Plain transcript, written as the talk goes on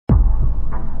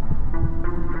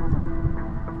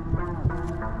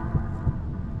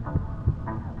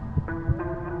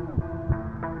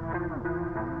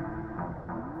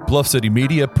Bluff City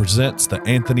Media presents The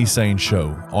Anthony Sain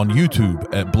Show on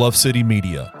YouTube at Bluff City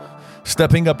Media.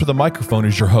 Stepping up to the microphone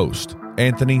is your host,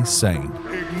 Anthony Sain.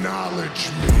 Acknowledge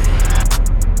me.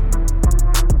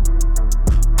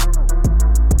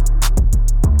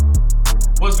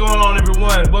 What's going on,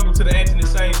 everyone? Welcome to The Anthony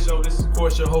Sain Show. This is, of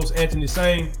course, your host, Anthony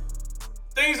Sain.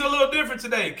 Things are a little different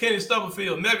today. Kenny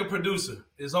Stubblefield, mega producer,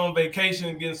 is on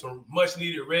vacation, getting some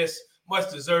much-needed rest,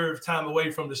 much-deserved time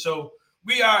away from the show.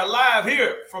 We are live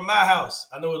here from my house.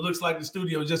 I know it looks like the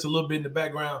studio is just a little bit in the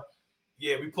background.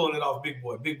 Yeah, we pulling it off big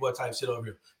boy type shit over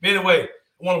here. But anyway,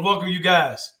 I want to welcome you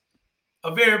guys. A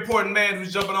very important man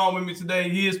who's jumping on with me today.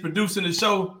 He is producing the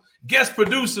show, guest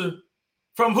producer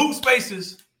from Hoop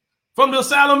Spaces, from the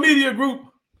Asylum Media Group.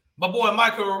 My boy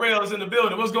Michael Harrell is in the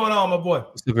building. What's going on, my boy?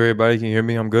 What's up, everybody? Can you hear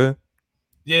me? I'm good.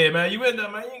 Yeah, man. You in there,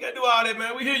 man. You ain't got to do all that,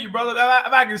 man. We hear you, brother.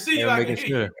 If I can see you, I can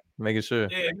hear you. Making sure.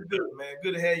 Yeah, you good, man.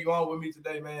 Good to have you on with me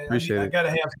today, man. Appreciate it. I got to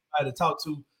have somebody to talk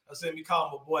to. I said, me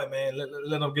call my boy, man.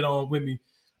 Let him get on with me.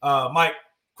 Mike,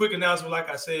 quick announcement.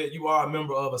 Like I said, you are a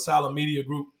member of Asylum Media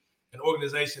Group, an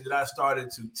organization that I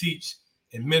started to teach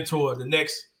and mentor the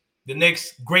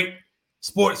next great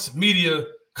sports media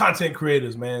content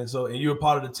creators, man. So, and you're a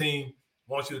part of the team.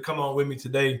 I want you to come on with me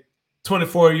today.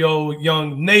 24-year-old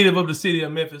young native of the city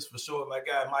of Memphis, for sure. My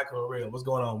guy, Michael Harrell. What's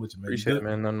going on with you, man? Appreciate it,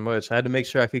 man. Nothing much. I had to make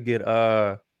sure I could get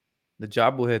the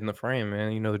jobblehead in the frame,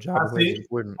 man. You know, the jobblehead is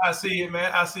important. I see it,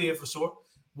 man. I see it for sure.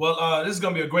 Well, this is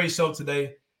going to be a great show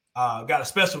today. Got a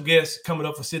special guest coming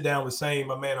up for Sit Down with Sain,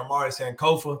 my man, Omari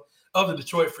Sankofa of the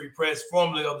Detroit Free Press,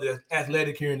 formerly of the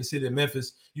Athletic here in the city of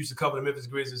Memphis. Used to cover the Memphis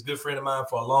Grizzlies. Good friend of mine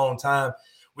for a long time.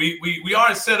 We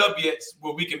aren't set up yet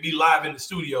where we can be live in the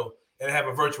studio and have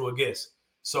a virtual guest.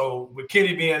 So with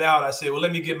Kenny being out, I said, well,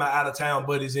 let me get my out-of-town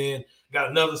buddies in. Got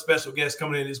another special guest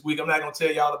coming in this week. I'm not going to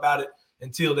tell y'all about it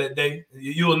until that day.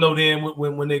 You'll know then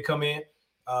when they come in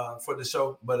for the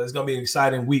show. But it's going to be an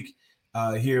exciting week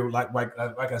here, like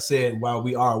I said, while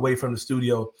we are away from the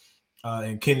studio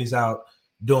and Kenny's out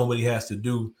doing what he has to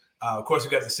do. Of course, we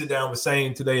got to sit down with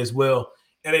Sain today as well.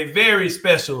 And a very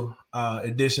special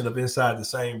edition of Inside the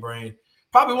Sain Brain.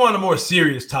 Probably one of the more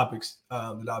serious topics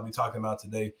that I'll be talking about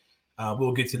today.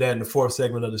 We'll get to that in the fourth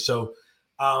segment of the show.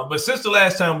 But since the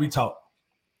last time we talked,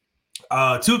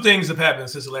 two things have happened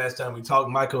since the last time we talked.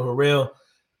 Michael Harrell.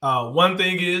 One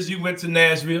thing is you went to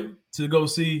Nashville to go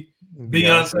see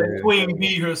Beyonce, Queen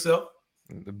Bee herself.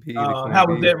 How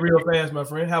was that real fast, my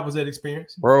friend? How was that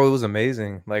experience? Bro, it was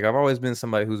amazing. Like, I've always been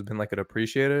somebody who's been like an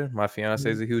appreciator. My fiance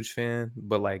is a huge fan,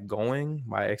 but like going,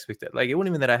 my expectation, like it wasn't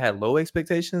even that I had low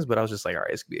expectations, but I was just like, all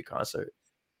right, it's gonna be a concert.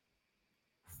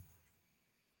 I'm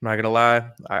not gonna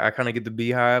lie, I kind of get the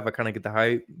beehive, I kind of get the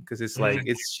hype because it's like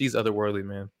she's otherworldly,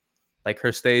 man. Like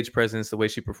her stage presence, the way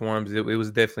she performs,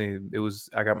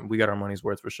 we got our money's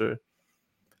worth for sure.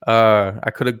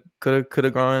 I could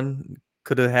have gone.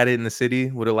 Could have had it in the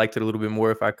city. Would have liked it a little bit more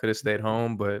if I could have stayed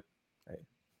home, but hey,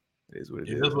 it is what it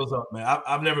is. That's what's up, man.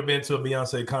 I've never been to a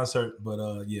Beyonce concert,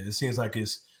 but yeah, it seems like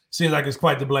it's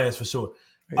quite the blast for sure.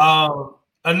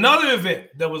 Another event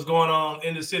that was going on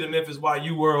in the city of Memphis while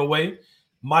you were away,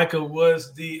 Micah,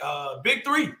 was the Big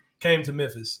Three came to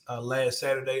Memphis last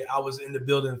Saturday. I was in the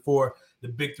building for the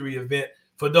Big Three event.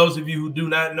 For those of you who do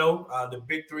not know, the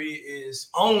Big Three is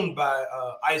owned by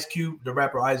Ice Cube, the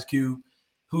rapper Ice Cube,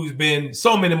 who's been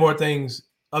so many more things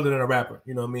other than a rapper.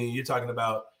 You know what I mean? You're talking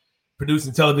about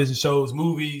producing television shows,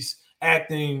 movies,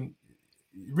 acting,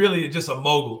 really just a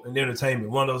mogul in entertainment.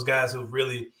 One of those guys who's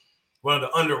really one of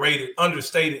the underrated,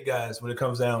 understated guys when it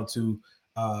comes down to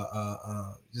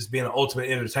just being an ultimate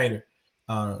entertainer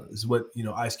is what,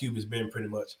 Ice Cube has been pretty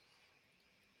much.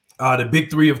 The Big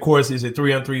Three, of course, is a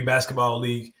 3-on-3 basketball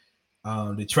league.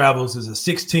 The Travels is a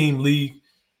 6-team league.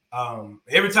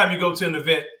 Every time you go to an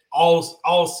event,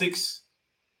 all six.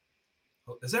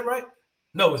 Is that right?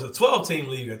 No, it's a 12-team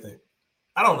league, I think.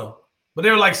 I don't know. But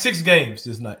there were like 6 games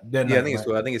this night. I think it's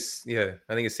 12. I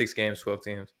think it's 6 games, 12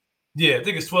 teams. Yeah, I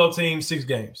think it's 12 teams, 6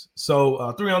 games.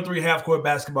 So 3-on-3 half-court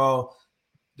basketball.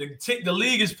 The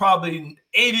league is probably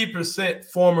 80%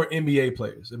 former NBA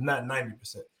players, if not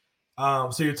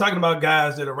 90%. So you're talking about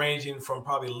guys that are ranging from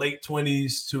probably late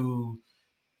 20s to,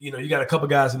 you got a couple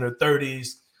guys in their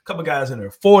 30s. A couple guys in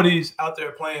their 40s out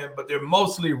there playing, but they're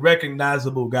mostly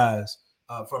recognizable guys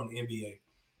from the NBA.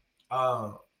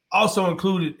 Also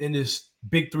included in this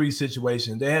Big Three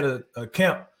situation, they had a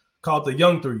camp called the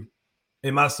Young Three.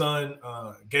 And my son,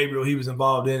 Gabriel, he was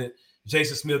involved in it.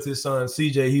 Jason Smith, his son,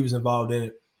 CJ, he was involved in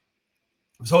it.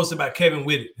 It was hosted by Kevin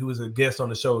Whitted, who was a guest on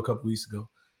the show a couple weeks ago.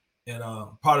 And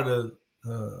part of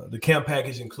the camp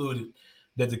package included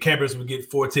that the campers would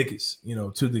get 4 tickets,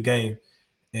 to the game.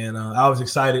 And I was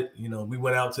excited. You know, we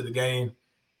went out to the game,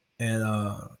 and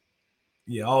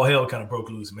all hell kind of broke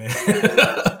loose, man.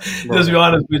 Just to be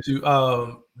honest with you,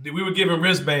 we were given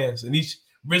wristbands, and each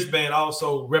wristband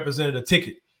also represented a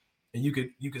ticket, and you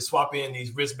could swap in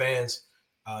these wristbands.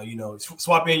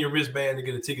 Swap in your wristband to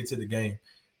get a ticket to the game.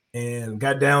 And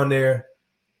got down there.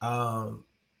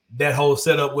 That whole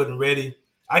setup wasn't ready.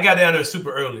 I got down there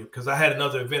super early because I had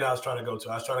another event I was trying to go to.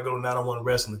 I was trying to go to 9-on-1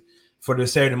 wrestling for the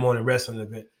Saturday morning wrestling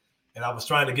event. And I was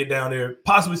trying to get down there,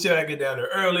 possibly say I get down there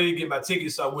early, get my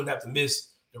tickets so I wouldn't have to miss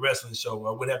the wrestling show.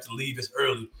 I wouldn't have to leave as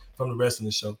early from the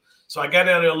wrestling show. So I got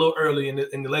down there a little early, and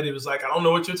the lady was like, I don't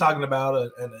know what you're talking about,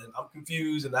 and I'm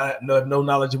confused, and I have no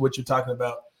knowledge of what you're talking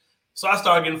about. So I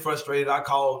started getting frustrated. I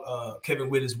called Kevin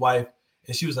with his wife,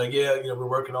 and she was like, yeah, we're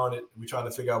working on it. We're trying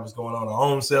to figure out what's going on our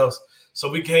own selves. So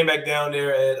we came back down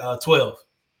there at 12.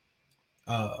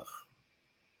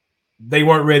 They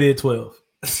weren't ready at 12.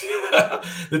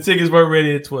 The tickets weren't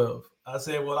ready at 12. I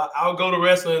said, well, I'll go to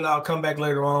wrestling, and I'll come back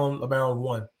later on around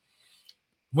 1.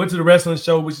 Went to the wrestling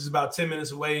show, which is about 10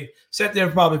 minutes away. Sat there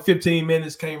for probably 15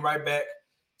 minutes, came right back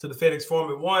to the FedEx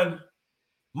Forum at 1.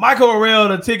 Michael Orrell,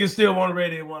 the tickets still weren't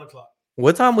ready at 1 o'clock.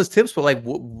 What time was tips for? Like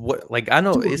what? Like I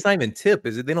know it's not even tip,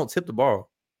 is it? They don't tip the ball.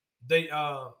 They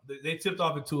tipped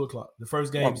off at 2 o'clock. The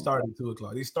first game started at 2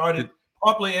 o'clock. They started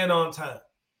properly and on time.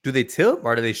 Do they tip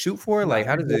or do they shoot for it? Like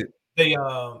how does it? They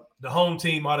the home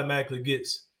team automatically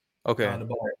gets the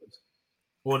ball,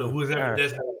 or whoever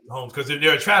that's home, because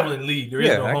they're a traveling league. There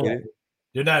is no home.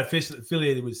 They're not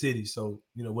affiliated with cities, so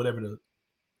whatever.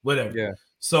 Yeah.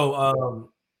 So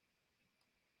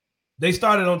they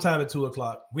started on time at 2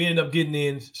 o'clock. We ended up getting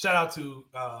in. Shout out to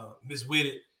Miss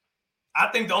Whitted. I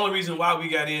think the only reason why we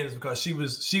got in is because she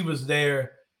was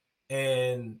there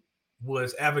and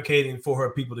was advocating for her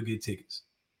people to get tickets.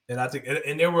 And I think,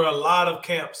 and there were a lot of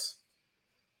camps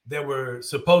that were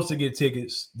supposed to get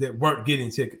tickets that weren't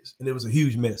getting tickets, and it was a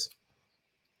huge mess.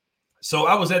 So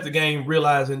I was at the game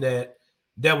realizing that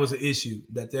was an issue,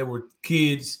 that there were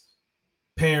kids,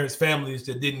 parents, families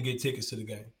that didn't get tickets to the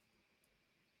game.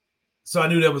 So I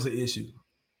knew that was an issue.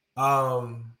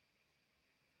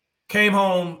 Came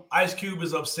home, Ice Cube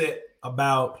is upset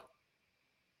about,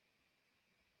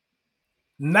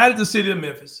 not at the city of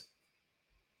Memphis,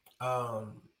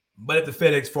 but at the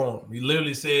FedEx Forum. He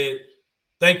literally said,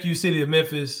 thank you, city of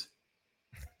Memphis.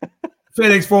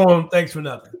 FedEx Forum, thanks for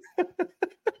nothing.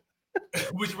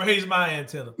 Which raised my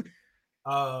antenna.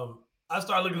 I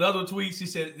started looking at other tweets. He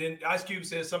said, then Ice Cube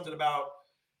said something about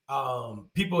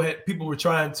people were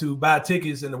trying to buy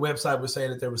tickets and the website was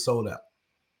saying that they were sold out.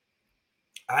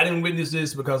 I didn't witness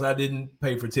this because I didn't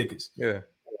pay for tickets. Yeah.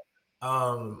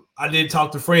 I did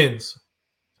talk to friends.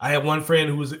 I had one friend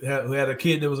who had a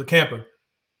kid that was a camper,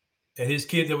 and his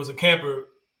kid that was a camper,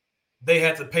 they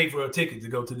had to pay for a ticket to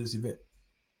go to this event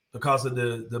because of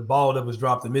the ball that was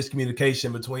dropped, the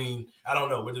miscommunication between, I don't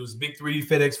know, whether it was Big 3,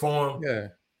 FedEx Forum. Yeah.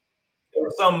 There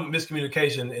was some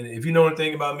miscommunication. And if you know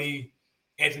anything about me,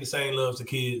 Anthony Sain loves the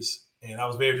kids, and I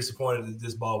was very disappointed that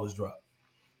this ball was dropped.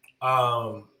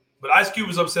 But Ice Cube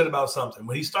was upset about something.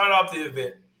 When he started off the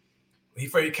event, he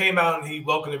came out and he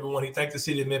welcomed everyone. He thanked the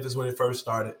city of Memphis when it first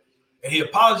started. And he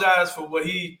apologized for what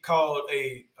he called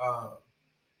a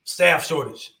staff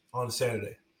shortage on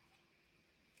Saturday.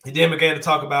 He then began to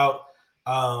talk about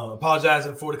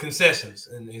apologizing for the concessions.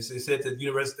 And he said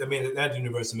that not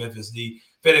University of Memphis, the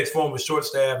FedEx Forum was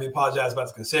short-staffed. He apologized about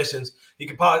the concessions. He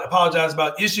could apologize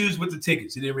about issues with the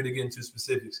tickets. He didn't really get into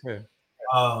specifics. Yeah.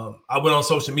 I went on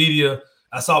social media.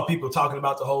 I saw people talking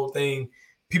about the whole thing.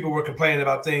 People were complaining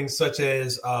about things such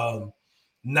as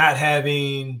not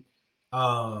having,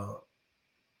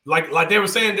 like they were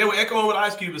saying, they were echoing what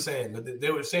Ice Cube was saying.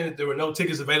 They were saying that there were no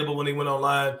tickets available when they went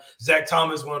online. Zach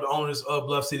Thomas, one of the owners of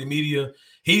Bluff City Media,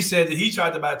 he said that he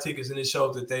tried to buy tickets and it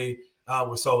showed that they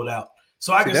were sold out.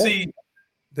 So I can see.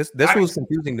 That's what was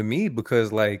confusing to me,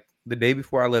 because like the day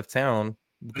before I left town,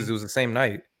 because it was the same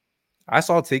night, I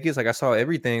saw tickets, like I saw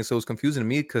everything. So it was confusing to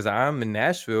me because I'm in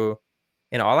Nashville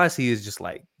and all I see is just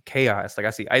like chaos. Like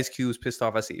I see Ice Cube's pissed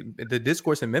off. I see the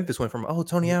discourse in Memphis went from, oh,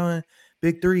 Tony Allen,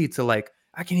 Big 3 to like,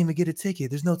 I can't even get a ticket.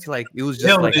 There's no like, it was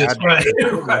just like, what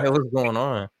the hell is going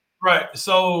on? Right.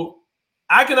 So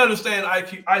I can understand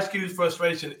Ice Cube's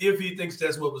frustration if he thinks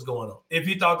that's what was going on. If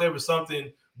he thought there was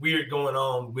something weird going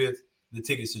on with the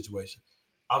ticket situation.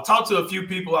 I'll talk to a few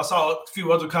people. I saw a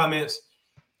few other comments,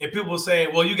 and people were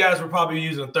saying, well, you guys were probably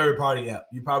using a third-party app.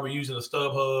 You're probably using a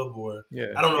StubHub, or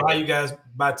I don't know how you guys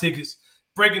buy tickets.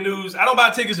 Breaking news, I don't buy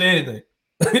tickets to anything.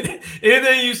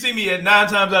 Anything you see me at 9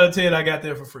 times out of 10, I got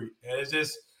there for free. And it's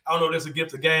just, I don't know if there's a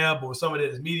gift of gab or some of that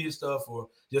is media stuff or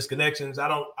just connections. I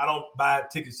don't buy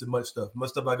tickets to much stuff. Much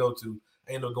stuff I go to,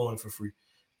 I ain't no going for free.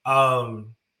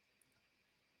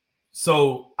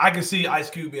 So I can see Ice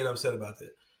Cube being upset about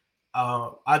that.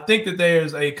 I think that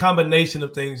there's a combination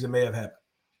of things that may have happened.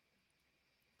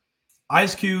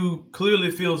 Ice Cube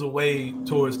clearly feels a way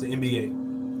towards the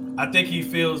NBA. I think he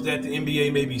feels that the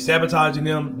NBA may be sabotaging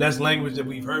him. That's language that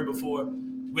we've heard before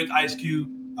with Ice Cube.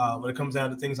 When it comes down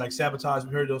to things like sabotage,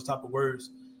 we heard those type of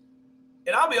words.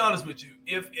 And I'll be honest with you,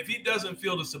 if he doesn't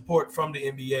feel the support from the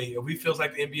NBA, or he feels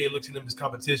like the NBA looks at him as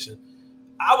competition,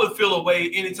 I would feel a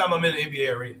way anytime I'm in the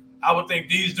NBA arena. I would think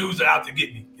these dudes are out to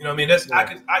get me. You know what I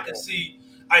mean? I could see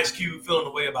Ice Cube feeling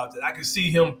a way about that. I could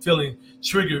see him feeling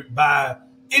triggered by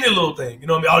any little thing. You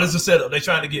know what I mean? Oh, this is a setup. They're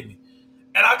trying to get me.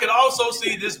 And I could also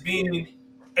see this being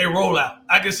a rollout.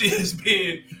 I could see this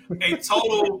being a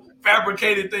total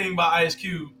fabricated thing by Ice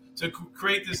Cube to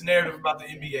create this narrative about the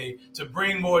NBA to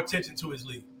bring more attention to his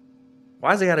league.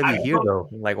 Why does it got to be here though?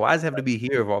 Like, why does it have to be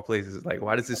here of all places? Like,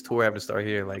 why does this tour have to start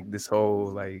here? Like, this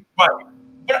whole like. Right.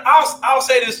 But I'll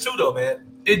say this too though, man.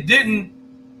 It didn't.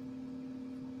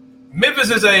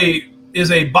 Memphis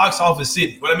is a box office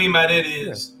city. What I mean by that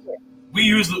is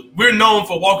we're known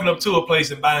for walking up to a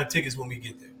place and buying tickets when we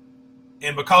get there,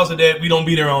 and because of that, we don't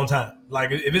be there on time.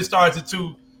 Like if it starts at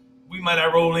 2, we might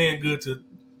not roll in good to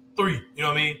 3. You know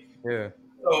what I mean? Yeah.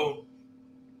 So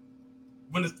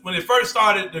when it first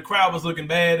started, the crowd was looking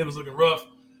bad. It was looking rough,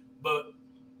 but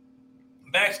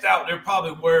maxed out,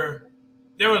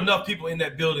 there were enough people in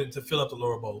that building to fill up the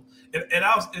lower bowl. And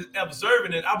I was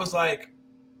observing it. I was like,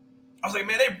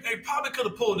 man, they probably could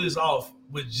have pulled this off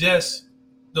with just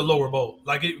the lower bowl.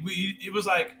 Like it was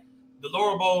like the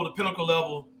lower bowl, the pinnacle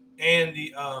level, and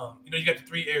the you got the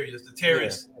 3 areas, the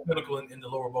terrace, pinnacle, and the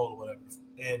lower bowl or whatever.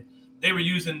 And they were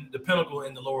using the pinnacle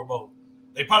and the lower bowl.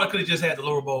 They probably could have just had the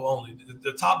lower bowl only.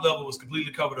 The top level was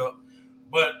completely covered up.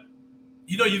 But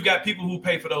you've got people who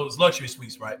pay for those luxury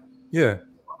suites, right? Yeah.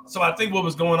 So I think what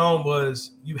was going on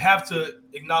was you have to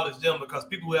acknowledge them because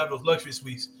people who have those luxury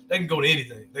suites, they can go to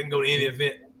anything. They can go to any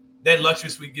event. That luxury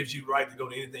suite gives you the right to go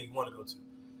to anything you want to go to.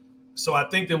 So I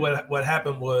think that what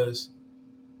happened was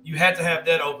you had to have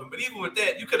that open. But even with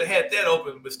that, you could have had that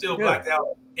open but still blacked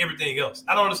out everything else.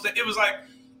 I don't understand. It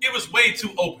was way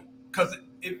too open because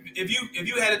if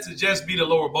you had it to just be the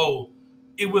lower bowl,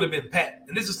 it would have been packed.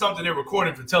 And this is something they're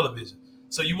recording for television.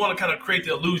 So you want to kind of create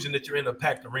the illusion that you're in a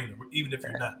packed arena, even if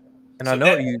you're not. And so I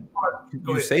know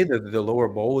you say that the lower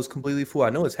bowl is completely full. I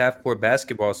know it's half court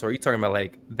basketball. So are you talking about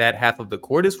like that half of the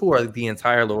court is full, or the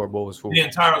entire lower bowl is full? The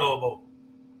entire lower bowl,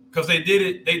 because they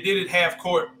did it half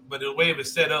court, but the way it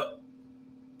was set up,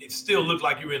 it still looked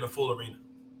like you were in a full arena.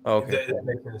 Okay, that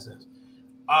makes any sense.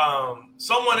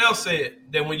 Someone else said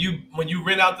that when you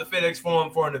rent out the FedEx Forum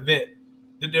for an event,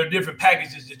 that there are different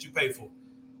packages that you pay for.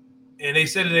 And they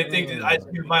said that they think that Ice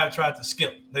Cube might have tried to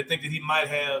skimp. They think that he might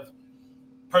have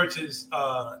purchased.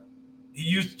 Tried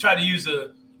to use and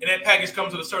that package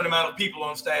comes with a certain amount of people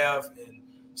on staff, and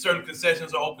certain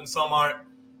concessions are open, some aren't.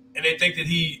 And they think that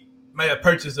he may have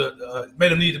purchased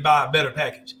made him need to buy a better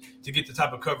package to get the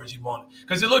type of coverage he wanted,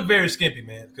 because it looked very skimpy,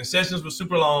 man. Concessions were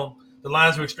super long. The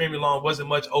lines were extremely long. Wasn't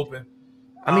much open.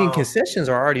 I mean, concessions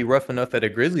are already rough enough at a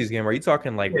Grizzlies game. Are you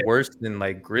talking like worse than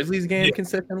like Grizzlies game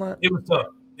concession line? It was tough.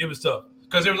 It was tough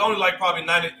because there was only like probably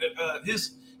 90.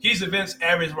 His events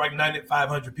averaged like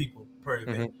 9,500 people per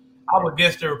event. Mm-hmm. I would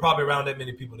guess there were probably around that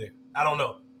many people there. I don't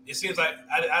know. It seems like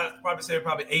I'd probably say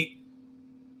probably 8,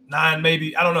 9,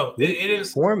 maybe. I don't know. It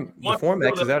is. The form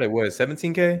maxes out at what,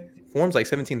 17K? Form's like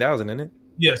 17,000, isn't it?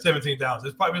 Yeah, 17,000.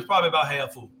 It's probably about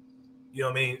half full. You know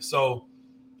what I mean? So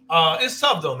it's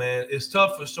tough though, man. It's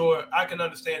tough for sure. I can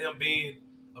understand him being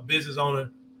a business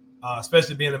owner,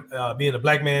 especially being a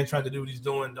black man trying to do what he's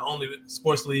doing. The only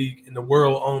sports league in the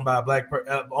world owned by a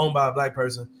black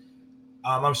person.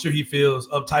 I'm sure he feels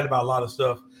uptight about a lot of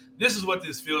stuff. This is what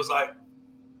this feels like.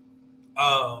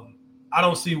 I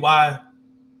don't see why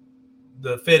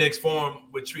the FedEx Forum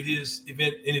would treat his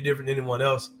event any different than anyone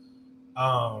else.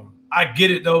 I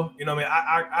get it though. You know what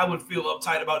I mean? I would feel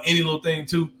uptight about any little thing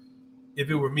too if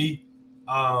it were me.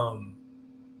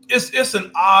 It's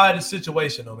an odd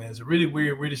situation though, man. It's a really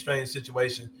weird, really strange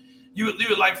situation. You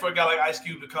would like for a guy like Ice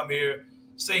Cube to come here,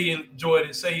 say he enjoyed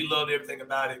it, say he loved everything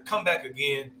about it, come back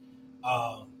again.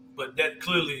 But there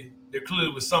clearly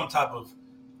was some type of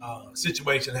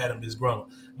situation that had him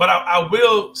disgruntled. But I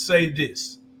will say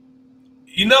this.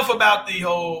 Enough about the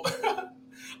whole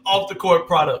off the court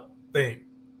product thing.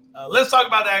 Let's talk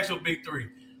about the actual big three.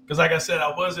 Because like I said, I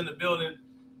was in the building.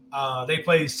 They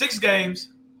played 6 games.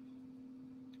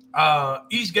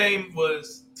 Each game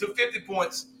was to 50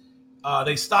 points.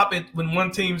 They stop it when one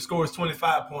team scores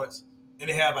 25 points and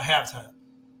they have a halftime.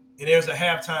 And there's a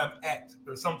halftime act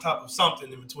or some type of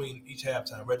something in between each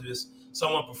halftime, whether it's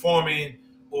someone performing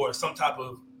or some type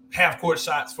of half-court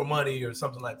shots for money or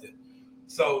something like that.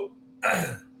 So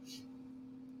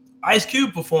Ice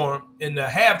Cube performed in the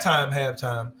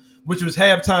halftime, which was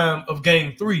halftime of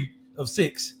Game 3 of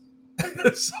 6.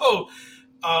 So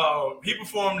he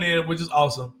performed there, which is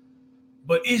awesome.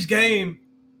 But each game,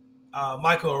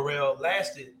 Michael Orrell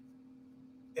lasted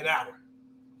an hour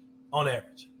on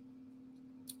average.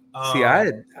 See, I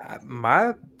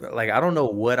don't know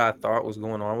what I thought was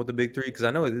going on with the Big Three because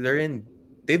I know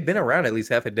they've been around at least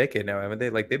half a decade now, haven't they?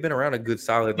 Like they've been around a good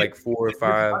solid 4 or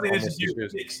 5. I think this is year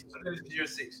 6. I think this is year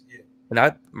 6. Yeah.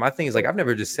 And my thing is I've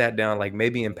never just sat down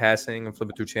maybe in passing and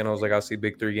flipping through channels. I'll see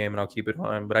Big Three game and I'll keep it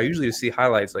on. But I usually just see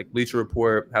highlights like Bleacher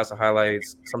Report, House of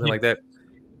Highlights, something like that.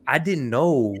 I didn't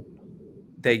know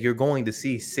that you're going to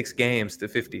see 6 games to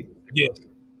 50. Yeah,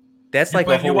 that's like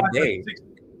a whole day.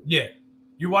 Yeah.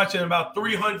 You're watching about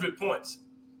 300 points.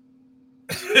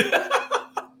 It's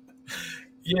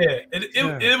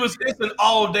an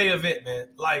all-day event, man.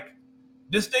 Like,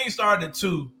 this thing started at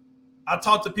 2. I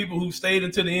talked to people who stayed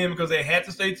until the end because they had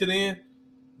to stay to the end,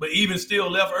 but even still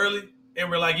left early. And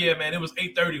we're like, yeah, man, it was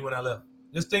 8:30 when I left.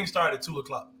 This thing started at 2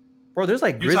 o'clock. Bro, there's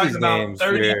Grizzlies games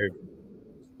where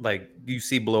you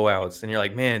see blowouts and you're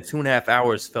like, man, 2.5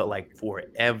 hours felt like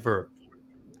forever.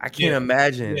 I can't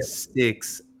imagine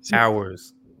 6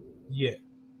 hours. Yeah.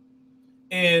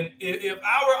 And if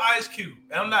our Ice Cube,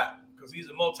 and I'm not, because he's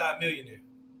a multi-millionaire,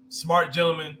 smart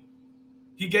gentleman,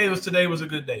 he gave us today was a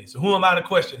good day. So who am I to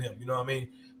question him? You know what I mean?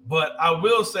 But I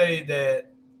will say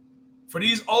that for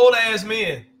these old-ass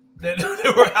men that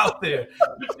were out there,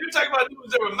 you're talking about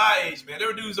dudes that were my age, man. There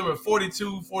were dudes that were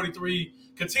 42, 43.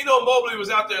 Catino Mobley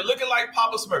was out there looking like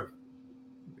Papa Smurf.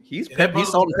 He's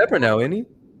salt and pepper now, isn't he?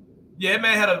 Yeah,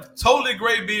 man had a totally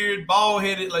gray beard,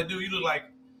 bald-headed. Like, dude, you look like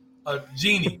a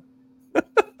genie.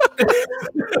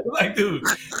 Like, dude, you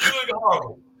look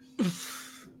horrible.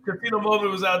 Catino Mobley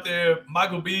was out there.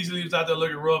 Michael Beasley was out there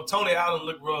looking rough. Tony Allen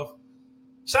looked rough.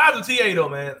 Shout out to TA, though,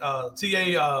 man.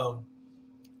 TA,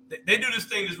 they do this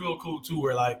thing that's real cool, too,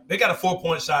 where, they got a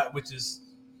 4-point shot, which is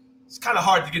it's kind of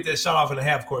hard to get that shot off in a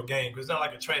half-court game because it's not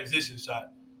like a transition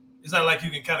shot. It's not like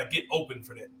you can kind of get open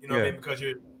for that, you know what I mean? Because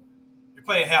you're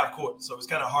playing half court, so it's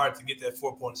kind of hard to get that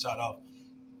 4-point shot off.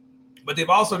 But they've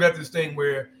also got this thing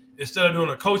where instead of doing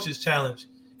a coach's challenge,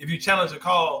 if you challenge a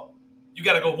call, you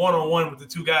got to go one-on-one with the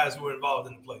 2 guys who are involved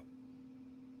in the play.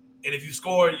 And if you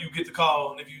score, you get the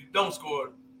call. And if you don't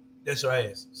score, that's your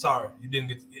ass. Sorry, you didn't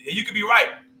get – you could be right.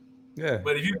 Yeah.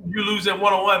 But if you lose that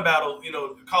one-on-one battle,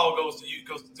 the call goes to you,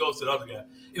 goes to the other guy.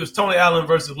 It was Tony Allen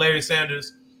versus Larry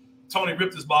Sanders. Tony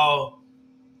ripped his ball.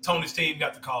 Tony's team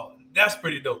got the call. That's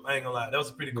pretty dope. I ain't gonna lie. That was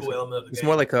a pretty cool element of the game. It's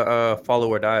more like a follow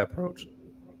or die approach.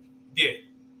 Yeah.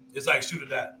 It's like shoot or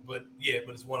die. But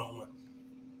it's one-on-one.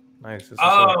 Nice.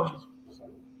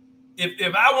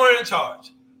 If I weren't in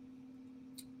charge,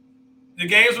 the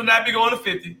games would not be going to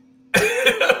 50.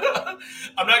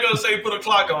 I'm not gonna say put a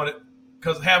clock on it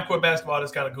because half-court basketball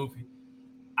is kind of goofy.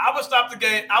 I would stop the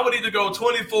game. I would either go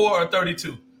 24 or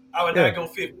 32. I would not go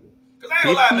 50. Because I ain't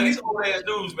gonna lie, man, these old-ass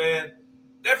dudes, man,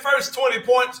 their first 20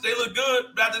 points, they look good.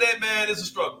 But after that, man, it's a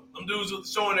struggle. Them dudes are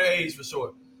showing their age for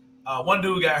sure. One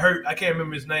dude got hurt. I can't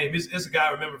remember his name. It's a guy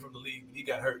I remember from the league. He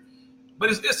got hurt.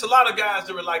 But it's a lot of guys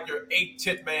that were like your 8th,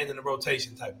 10th man in the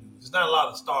rotation type dudes. There's not a lot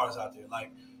of stars out there.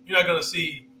 Like, you're not going to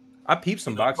see. I peeped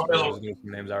some boxing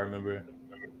names I remember.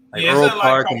 Like Yeah, Earl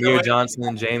Clark, Amir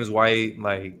Johnson, James White,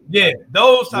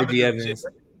 those type Ricky of Evans.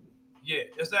 Yeah,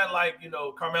 it's not like,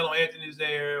 Carmelo Anthony's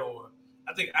there, or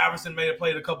I think Iverson may have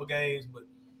played a couple games, but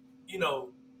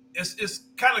it's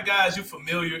kind of guys you're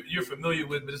familiar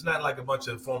with, but it's not like a bunch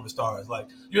of former stars. Like,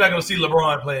 you're not going to see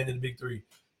LeBron playing in the Big Three,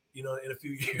 in a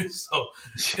few years. So,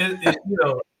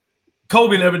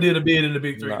 Kobe never did a bid in the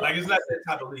Big Three. Like, it's not that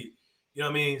type of league. You know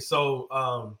what I mean?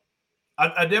 So,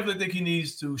 I definitely think he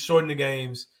needs to shorten the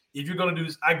games. If you're going to do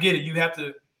this, I get it. You have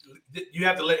to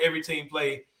let every team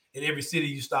play in every city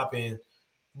you stop in.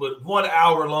 But 1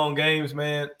 hour long games,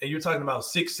 man, and you're talking about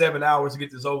 6-7 hours to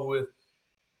get this over with.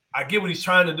 I get what he's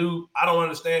trying to do. I don't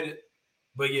understand it.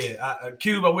 But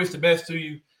Cube, I wish the best to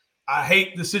you. I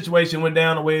hate the situation went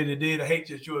down the way that it did. I hate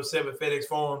that you're a 7 FedEx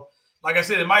Forum. Like I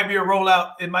said, it might be a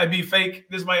rollout. It might be fake.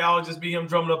 This might all just be him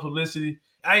drumming up publicity.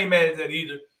 I ain't mad at that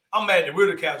either. I'm mad that we're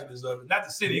the casualties of it, not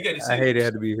the city. You got to see. I hate it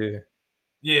had to be here.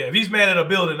 Yeah, if he's mad at a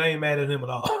building, I ain't mad at him at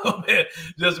all. Man,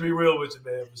 just to be real with you,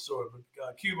 man, for sure. But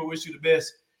Cuba, wish you the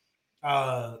best.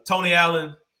 Tony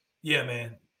Allen, yeah,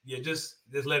 man. Yeah, just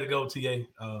let it go, TA.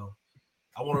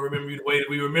 I want to remember you the way that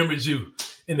we remembered you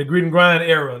in the grit and grind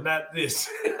era, not this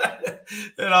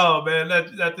at all, man.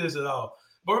 Not this at all.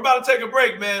 But we're about to take a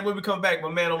break, man. When we come back, my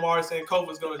man Omari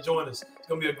Sankofa is going to join us. It's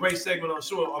going to be a great segment, I'm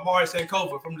sure. Omari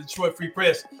Sankofa from the Detroit Free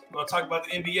Press. We're going to talk about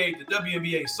the NBA, the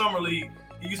WNBA, Summer League.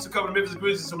 He used to cover the Memphis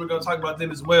Grizzlies, so we're going to talk about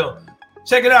them as well.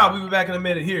 Check it out. We'll be back in a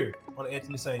minute here on the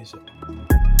Anthony Sain Show.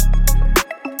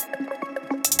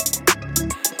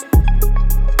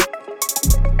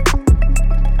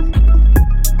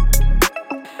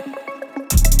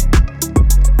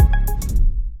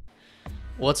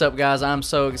 What's up, guys? I'm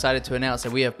so excited to announce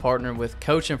that we have partnered with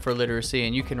Coaching for Literacy,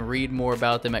 and you can read more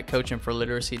about them at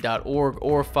coachingforliteracy.org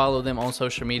or follow them on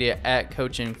social media at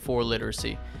Coaching for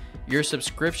Literacy. Your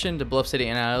subscription to Bluff City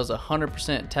NIL is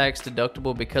 100% tax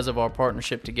deductible because of our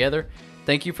partnership together.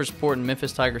 Thank you for supporting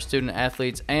Memphis Tiger student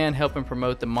athletes and helping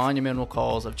promote the monumental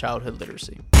cause of childhood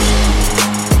literacy.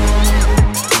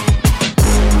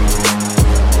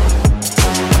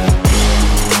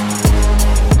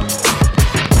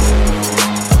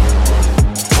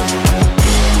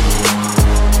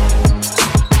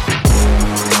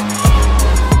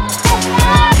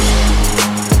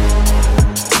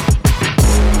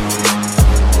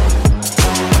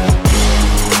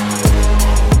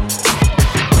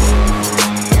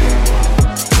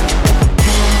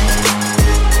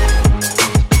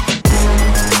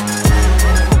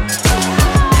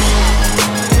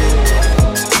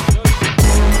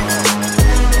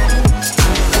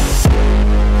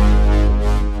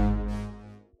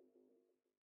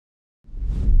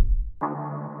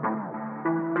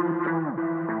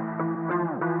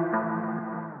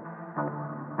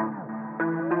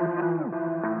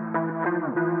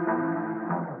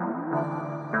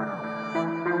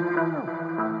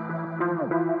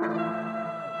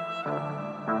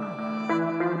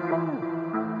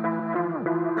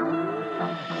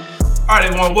 All right,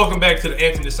 everyone, welcome back to the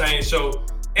Anthony Sain Show.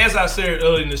 As I said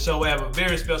earlier in the show, I have a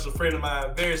very special friend of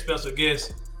mine, very special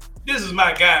guest. This is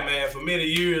my guy, man. For many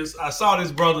years, I saw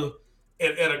this brother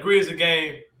at a Grizzly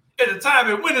game. At the time,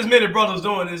 it wasn't as many brothers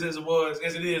doing this as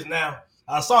it is now.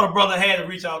 I saw the brother, had to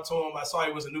reach out to him. I saw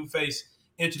he was a new face,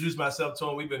 introduced myself to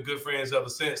him. We've been good friends ever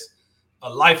since.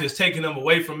 Life has taken him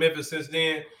away from Memphis since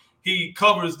then. He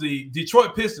covers the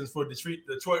Detroit Pistons for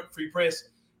Detroit Free Press,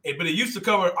 but he used to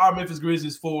cover our Memphis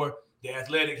Grizzlies for The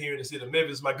Athletic here in the city of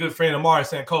Memphis. My good friend Omari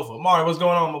Sankofa. Omari, what's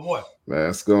going on, my boy? Man,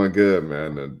 it's going good,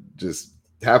 man. And just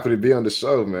happy to be on the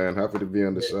show, man. Happy to be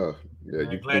on the show.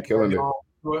 Yeah, you've been killing it.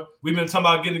 We've been talking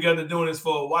about getting together and doing this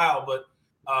for a while, but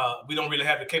we don't really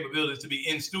have the capabilities to be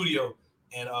in studio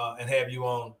and have you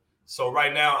on. So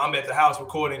right now I'm at the house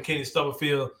recording. Kenny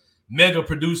Stubblefield, mega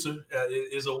producer,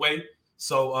 is away.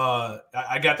 So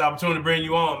I got the opportunity to bring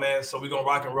you on, man. So we're going to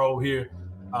rock and roll here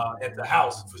at the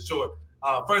house for sure.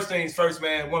 First things first,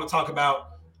 man, I want to talk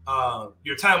about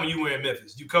your time when you were in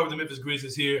Memphis. You covered the Memphis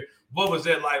Grizzlies here. What was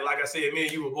that like? Like I said, me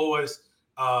and you were boys.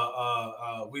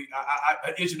 I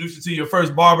introduced you to your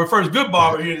first good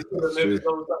barber here in the city of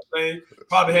Memphis.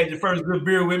 Probably had your first good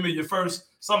beer with me, your first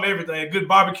everything, good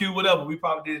barbecue, whatever. We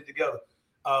probably did it together.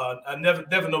 I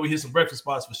never know we hit some breakfast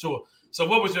spots for sure. So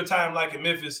what was your time like in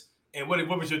Memphis? And what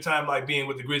was your time like being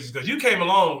with the Grizzlies? Because you came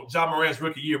along Ja Morant's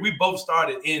rookie year. We both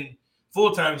started in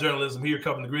full-time journalism here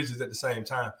covering the Grizzlies at the same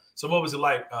time. So what was it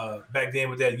like back then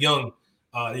with that young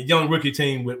rookie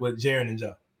team with Jaren and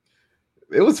Ja?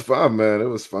 It was fun, man. It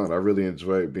was fun. I really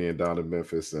enjoyed being down in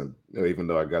Memphis. And even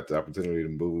though I got the opportunity to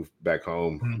move back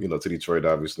home, to Detroit,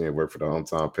 obviously, and work for the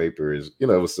hometown paper, it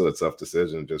was still a tough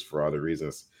decision just for all the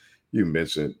reasons you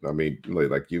mentioned. I mean,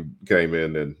 like you came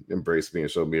in and embraced me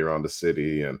and showed me around the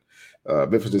city. And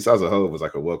Memphis just as a whole was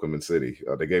like a welcoming city.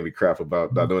 They gave me crap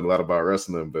about not knowing a lot about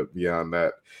wrestling, but beyond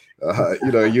that,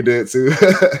 you did too.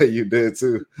 You did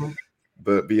too.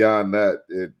 But beyond that,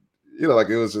 it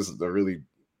was just a really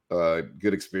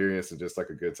good experience and just like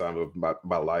a good time of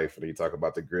my life. And you talk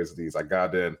about the Grizzlies. I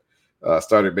got in,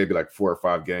 started maybe like 4 or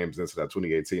 5 games into that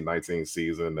 2018-19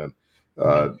 season. And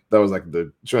that was like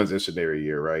the transitionary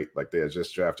year, right? Like they had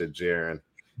just drafted Jaren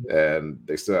and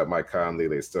they still had Mike Conley.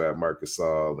 They still had Marc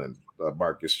Gasol, and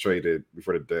Marcus traded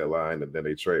before the deadline. And then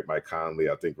they trade Mike Conley,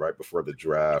 I think, right before the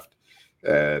draft.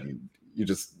 And you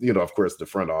just, of course, the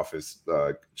front office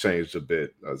changed a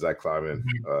bit. Zach Kleiman,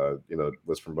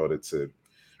 was promoted to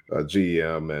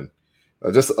GM,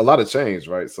 and just a lot of change,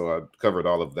 right? So I covered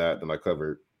all of that, and I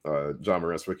covered Ja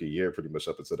Morant's rookie year pretty much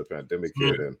up until the pandemic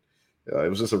hit, and it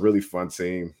was just a really fun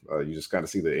team. You just kind of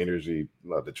see the energy,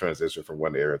 the transition from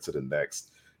one era to the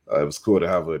next. It was cool to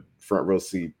have a front row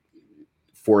seat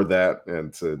for that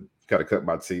and to kind of cut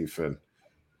my teeth and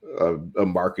a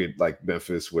market like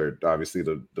Memphis, where obviously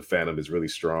the fandom is really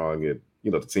strong, and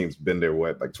the team's been there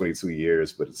like 22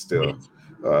 years, but it's still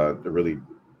a really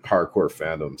hardcore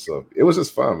fandom. So it was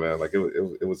just fun, man. Like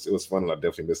it was fun, and I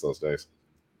definitely miss those days.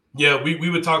 Yeah, we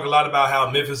would talk a lot about how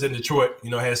Memphis and Detroit,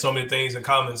 had so many things in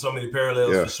common, so many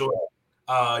parallels for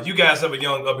sure. You guys have a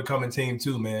young up and coming team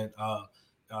too, man.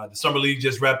 The summer league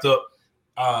just wrapped up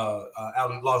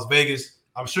out in Las Vegas.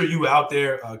 I'm sure you were out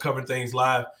there covering things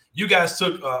live. You guys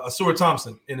took Asura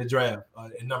Thompson in the draft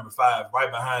in number 5,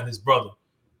 right behind his brother,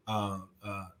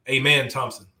 Amen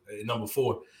Thompson, at number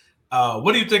 4.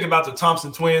 What do you think about the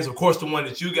Thompson twins? Of course, the one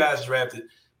that you guys drafted.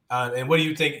 And what do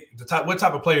you think? What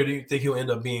type of player do you think he'll end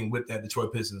up being with that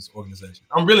Detroit Pistons organization?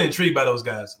 I'm really intrigued by those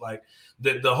guys. Like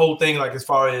the whole thing, like as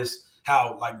far as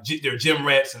how like they're gym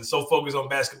rats and so focused on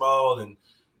basketball and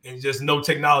just no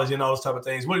technology and all those type of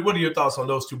things. What are your thoughts on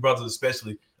those two brothers,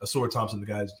 especially Asura Thompson,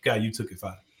 the guy you took at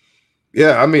 5?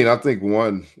 Yeah, I mean, I think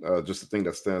one, just the thing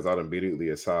that stands out immediately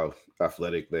is how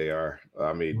athletic they are.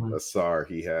 I mean, Asar,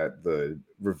 he had the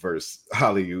reverse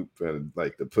alley-oop and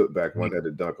like the putback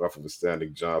one-handed dunk off of a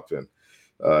standing jump. And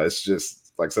it's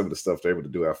just like some of the stuff they're able to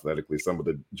do athletically, some of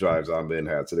the drives Amen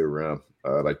had to their rim.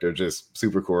 Like they're just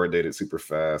super coordinated, super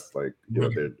fast. Like,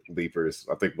 they're leapers.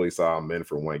 I think we saw Amen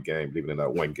for one game. Even in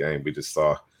that one game, we just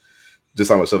saw just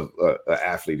how much of an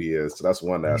athlete he is. So that's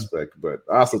one aspect. But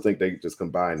I also think they just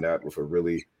combine that with a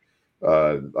really,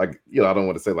 I don't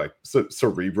want to say like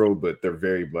cerebral, but they're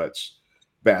very much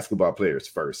basketball players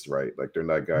first, right? Like they're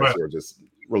not guys who are just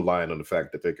relying on the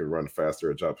fact that they can run faster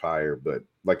or jump higher, but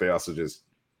like they also just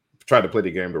try to play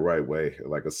the game the right way.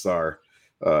 Like Asar,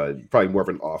 probably more of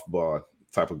an off-ball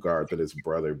type of guard than his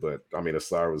brother, but I mean,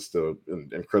 Asar was still an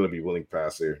incredibly willing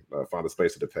passer, found a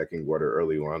space at the pecking order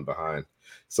early on behind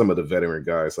some of the veteran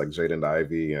guys like Jaden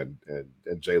Ivey and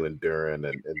Jalen Duren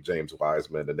and James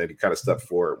Wiseman. And then he kind of stepped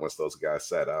forward once those guys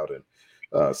sat out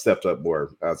and stepped up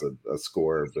more as a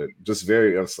scorer, but just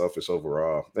very unselfish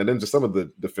overall. And then just some of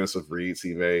the defensive reads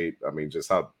he made. I mean, just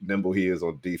how nimble he is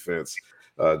on defense,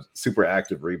 super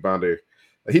active rebounder.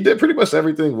 He did pretty much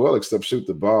everything well except shoot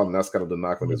the ball, and that's kind of the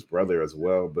knock on his brother as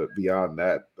well. But beyond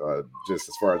that, just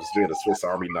as far as just being a Swiss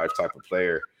Army knife type of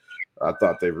player, I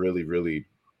thought they really, really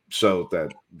showed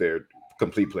that they're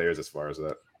complete players as far as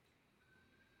that.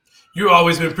 You've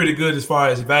always been pretty good as far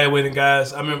as evaluating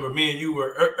guys. I remember me and you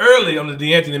were early on the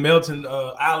DeAnthony Melton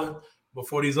island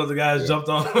before these other guys jumped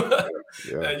on.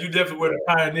 You definitely were the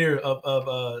pioneer of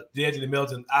DeAnthony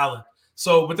Melton island.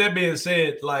 So with that being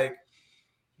said, like,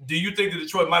 do you think that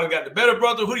Detroit might have got the better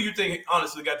brother? Who do you think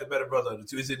honestly got the better brother of the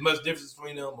two? Is it much difference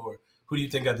between them, or who do you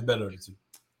think got the better of the two?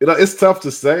 It's tough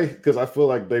to say because I feel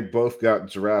like they both got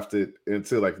drafted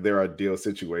into like their ideal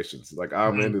situations. Like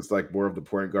Amen is like more of the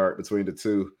point guard between the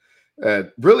two.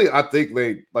 And really, I think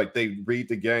they read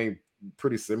the game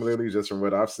pretty similarly just from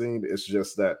what I've seen. It's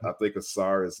just that I think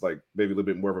Asar is like maybe a little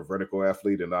bit more of a vertical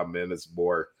athlete and Amen is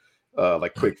more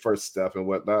like quick first step and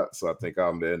whatnot. So I think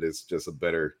Amen is just a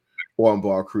better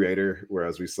on-ball creator,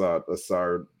 whereas we saw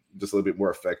Asar just a little bit more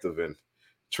effective in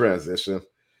transition.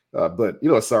 But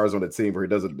Asar is on a team where he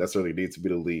doesn't necessarily need to be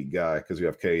the lead guy because you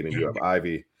have Cade and you have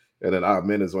Ivy, and then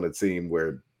Amen is on a team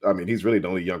where he's really the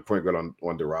only young point guard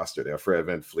on the roster. They have Fred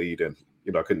VanVleet, and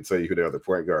I couldn't tell you who their other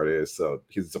point guard is. So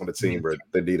he's on the team where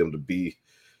they need him to be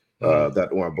that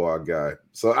on-ball guy.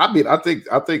 So I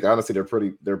think honestly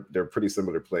they're pretty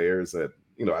similar players. That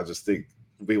I just think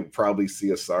we will probably see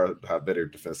Asar have better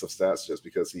defensive stats just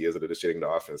because he isn't initiating the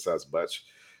offense as much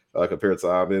compared to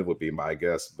Amen would be my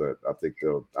guess. But I think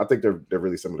they're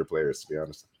really similar players, to be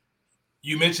honest.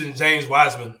 You mentioned James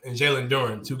Wiseman and Jalen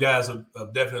Duren, two guys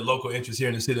of definite local interest here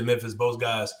in the city of Memphis. Both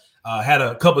guys had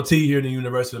a cup of tea here in the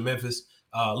University of Memphis.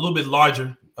 A little bit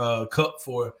larger cup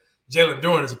for Jalen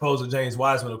Duren as opposed to James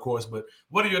Wiseman, of course. But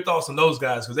what are your thoughts on those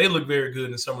guys? Because they look very good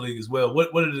in the summer league as well.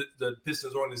 What did the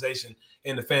Pistons organization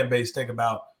and the fan base think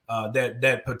about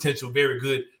that potential very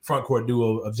good front court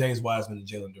duo of James Wiseman and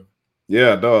Jalen Duren?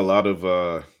 Yeah, no, a lot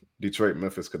of Detroit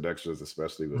Memphis connections,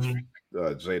 especially with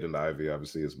Jaden Ivey.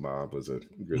 Obviously, his mom was a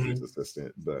Grizzlies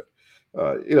assistant, but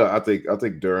I think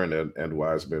Duren and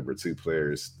Wiseman were two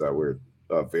players that were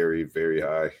very, very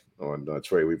high on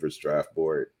Troy Weaver's draft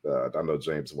board. I know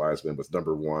James Wiseman was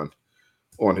number 1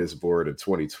 on his board in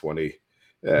 2020,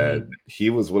 and he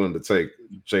was willing to take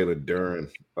Jalen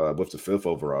Duren with the 5th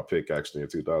overall pick actually in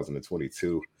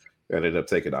 2022. Ended up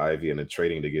taking Ivy and then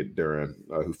trading to get Duren,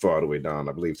 who fell all the way down,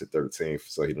 I believe, to 13th.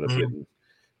 So he ended up getting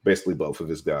basically both of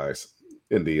his guys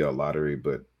in the lottery.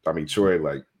 But I mean, Troy,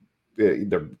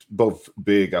 they're both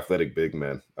big, athletic big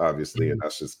men, obviously, and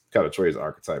that's just kind of Troy's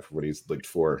archetype for what he's looked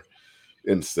for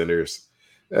in centers.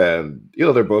 And,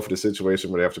 they're both in a situation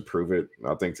where they have to prove it,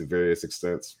 I think, to various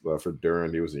extents. For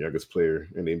Duren, he was the youngest player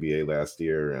in the NBA last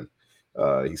year,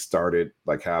 and he started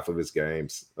like half of his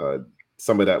games.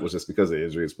 Some of that was just because of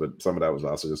injuries, but some of that was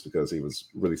also just because he was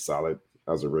really solid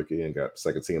as a rookie and got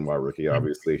second team all rookie,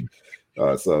 obviously.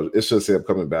 So it's just him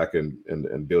coming back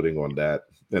and building on that.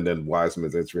 And then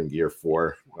Wiseman's entering year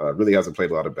 4. Really hasn't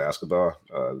played a lot of basketball.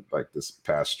 Like this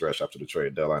past stretch after the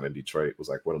trade deadline in Detroit was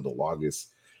like one of the longest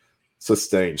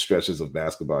sustained stretches of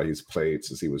basketball he's played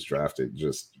since he was drafted.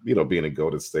 Just, being in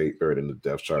Golden State, buried in the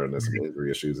depth chart, and there's some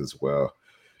injury issues as well.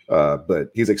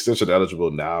 But he's extension eligible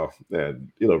now.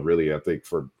 And, really, I think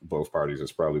for both parties,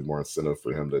 there's probably more incentive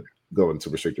for him to go into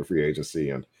restricted free agency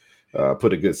and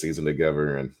put a good season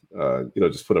together and,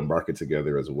 just put a market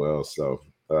together as well. So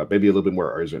maybe a little bit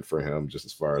more urgent for him just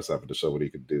as far as having to show what he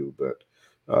could do. But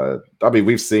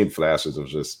we've seen flashes of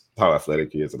just how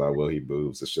athletic he is and how well he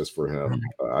moves. It's just for him,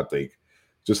 I think,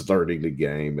 just learning the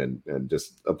game and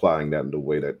just applying that in a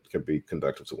way that can be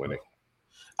conducive to winning.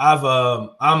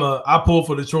 I pull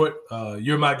for Detroit.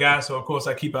 You're my guy, so of course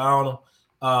I keep an eye on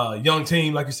them. Young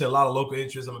team, like you said, a lot of local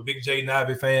interest. I'm a big Jaden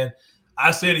Ivey fan.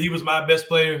 I said he was my best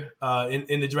player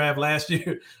in the draft last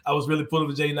year. I was really pulling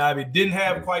for Jaden Ivey. Didn't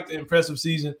have quite the impressive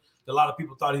season that a lot of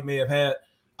people thought he may have had.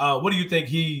 What do you think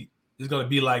he is going to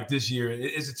be like this year?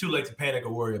 Is it too late to panic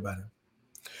or worry about him?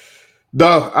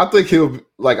 No, I think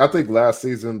I think last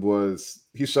season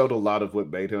he showed a lot of what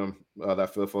made him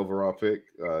that 5th overall pick.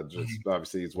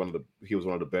 Obviously he was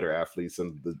one of the better athletes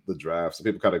in the draft. So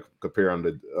people kind of compare him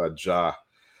to Ja,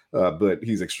 but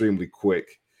he's extremely quick.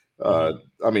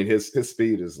 His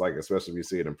speed is like, especially if you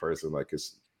see it in person, like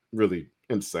it's really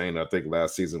insane. I think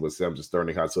last season was him just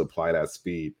learning how to apply that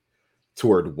speed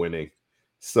toward winning.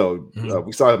 So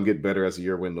we saw him get better as the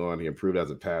year went on. He improved as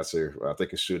a passer. I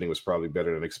think his shooting was probably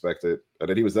better than expected. And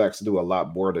then he was actually doing a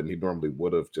lot more than he normally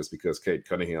would have just because Cade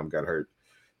Cunningham got hurt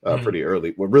pretty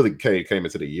early. Well, really, Cade came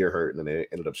into the year hurt, and then they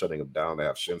ended up shutting him down to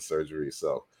have shin surgery.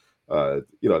 So,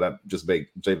 that just made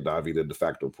Jaden Ivey the de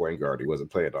facto point guard. He wasn't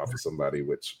playing off of somebody,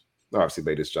 which obviously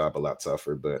made his job a lot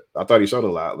tougher. But I thought he showed a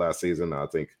lot last season. I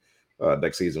think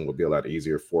next season will be a lot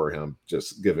easier for him,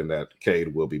 just given that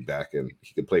Cade will be back and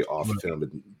he can play off of him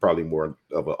and probably more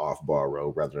of an off-ball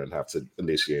role rather than have to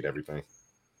initiate everything.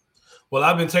 Well,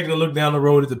 I've been taking a look down the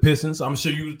road at the Pistons. I'm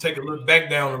sure you take a look back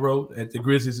down the road at the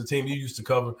Grizzlies, the team you used to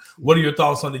cover. What are your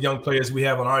thoughts on the young players we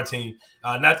have on our team?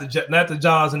 Not the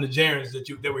Jaws and the Jarens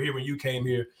that were here when you came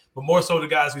here, but more so the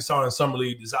guys we saw in Summer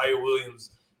League, the Zaire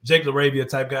Williams, Jake LaRavia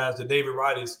type guys, the David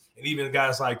Roddies, and even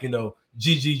guys like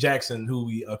G.G. Jackson, who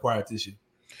we acquired this year.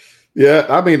 Yeah,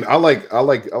 I like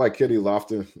Kenny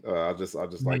Lofton. I just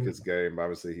like his game.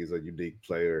 Obviously, he's a unique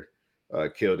player.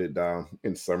 Killed it down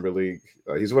in Summer League.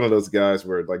 He's one of those guys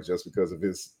where, like, just because of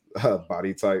his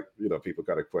body type, people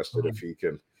kind of question if he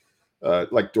can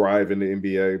thrive in the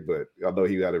NBA. But I know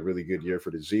he had a really good year for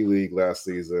the G League last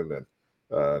season, and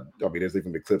there's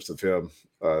even the clips of him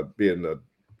being a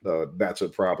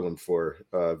matchup problem for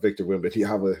Victor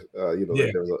Wembanyama.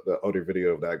 There was the older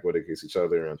video of that going against each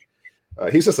other, and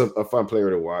he's just a fun player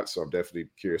to watch. So I'm definitely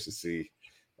curious to see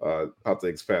how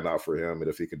things pan out for him and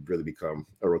if he could really become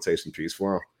a rotation piece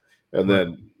for him. And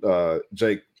then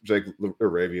Jake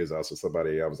LaRavia is also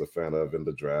somebody I was a fan of in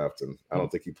the draft, and I don't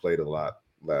think he played a lot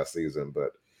last season,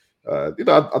 but I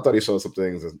thought he showed some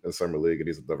things in Summer League, and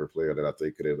he's another player that I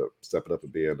think could end up stepping up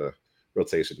and being a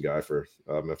rotation guy for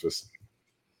Memphis.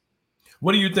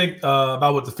 What do you think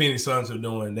about what the Phoenix Suns are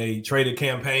doing? They traded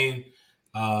Campaign,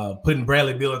 putting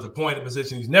Bradley Beal at the point of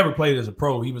position. He's never played as a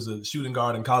pro. He was a shooting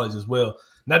guard in college as well.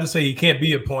 Not to say he can't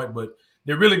be a point, but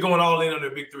they're really going all in on their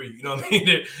big three. You know what I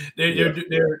mean?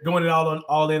 They're going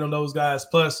all in on those guys.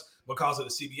 Plus, because of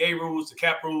the CBA rules, the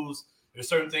cap rules, there's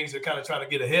certain things they're kind of trying to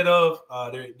get ahead of.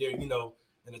 They're in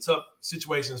a tough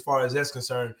situation as far as that's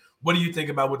concerned. What do you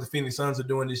think about what the Phoenix Suns are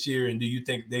doing this year, and do you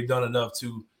think they've done enough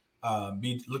to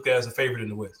be looked at as a favorite in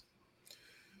the West?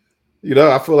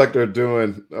 I feel like they're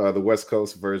doing the West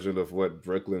Coast version of what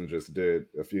Brooklyn just did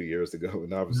a few years ago,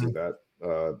 and obviously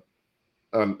that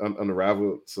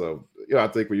unraveled. So, I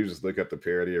think when you just look at the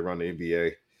parity around the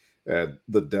NBA and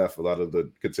the depth a lot of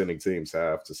the contending teams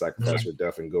have to sacrifice your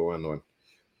depth and go in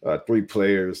on 3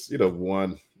 players,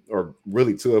 one or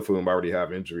really 2 of whom already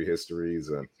have injury histories,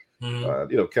 and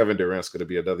Kevin Durant's going to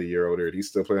be another year older, and he's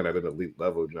still playing at an elite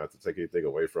level. Not to take anything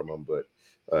away from him, but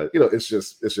it's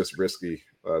just risky,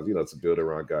 to build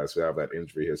around guys who have that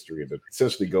injury history and to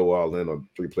essentially go all in on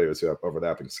 3 players who have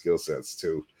overlapping skill sets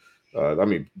too.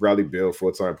 Bradley Beal,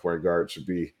 full-time point guard, should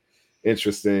be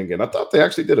interesting, and I thought they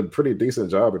actually did a pretty decent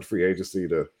job at free agency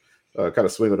to kind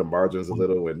of swing on the margins a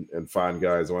little and find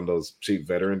guys on those cheap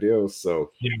veteran deals.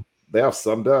 So they have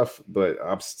some depth, but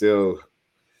I'm just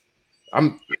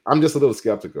a little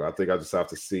skeptical. I think I just have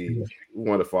to see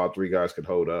one if all three guys can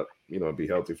hold up, and be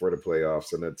healthy for the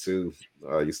playoffs, and then two,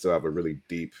 you still have a really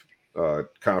deep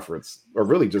conference, or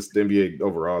really just the NBA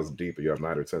overall is deep, and you have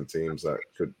 9 or 10 teams that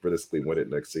could realistically win it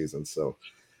next season. So,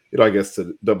 I guess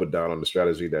to double down on the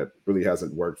strategy that really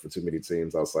hasn't worked for too many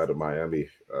teams outside of Miami,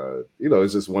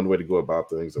 it's just one way to go about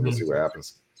things, and we'll see what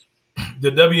happens.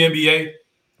 The WNBA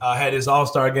had its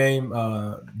All-Star game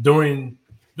during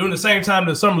the same time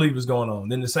the Summer League was going on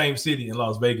in the same city in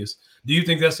Las Vegas. Do you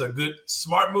think that's a good,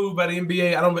 smart move by the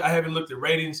NBA? I haven't looked at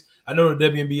ratings. I know the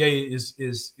WNBA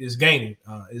is gaining.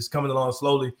 It's coming along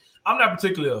slowly. I'm not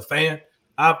particularly a fan.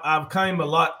 I've come a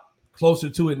lot closer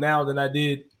to it now than I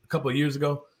did a couple of years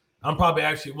ago. I'm probably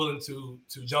actually willing to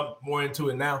jump more into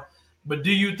it now. But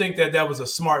do you think that was a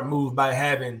smart move by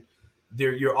having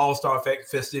your All-Star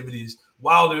festivities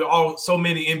while there are so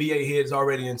many NBA heads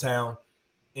already in town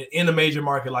in a major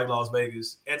market like Las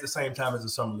Vegas at the same time as the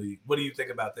Summer League? What do you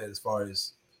think about that as far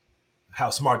as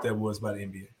how smart that was by the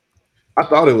NBA? I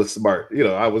thought it was smart.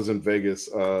 I was in Vegas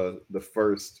the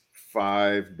first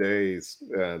 5 days,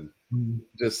 and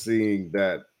just seeing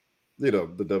that, the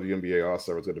WNBA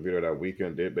All-Star was going to be there that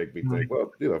weekend did make me think,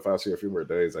 well, if I see a few more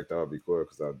days, like that would be cool,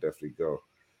 because I'll definitely go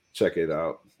check it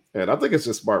out. And I think it's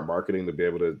just smart marketing to be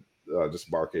able to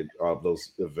just market all of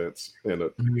those events in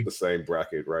the same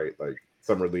bracket, right? Like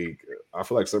Summer League, I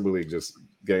feel like Summer League just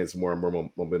gains more and more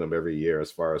momentum every year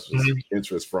as far as just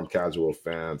interest from casual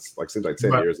fans. Like, seems like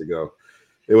 10 years ago,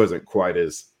 it wasn't quite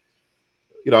as,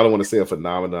 I don't want to say a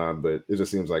phenomenon, but it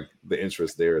just seems like the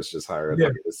interest there is just higher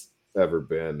than it's ever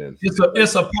been. And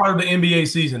it's a part of the NBA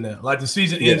season now. Like the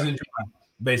season ends in July,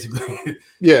 basically.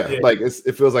 Like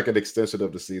it feels like an extension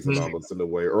of the season almost in a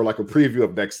way, or like a preview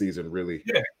of next season. Really,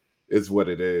 is what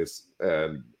it is,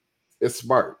 and it's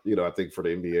smart. I think for the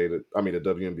NBA the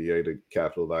WNBA to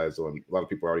capitalize on a lot of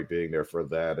people already being there for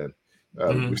that, and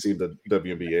we've seen the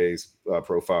WNBA's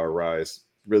profile rise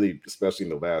really, especially in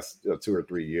the last 2 or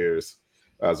 3 years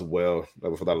as well,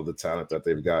 with a lot of the talent that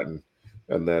they've gotten.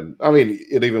 And then,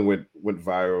 it even went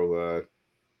viral.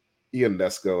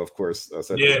 Ionescu, of course,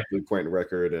 set the 3-point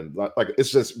record, and like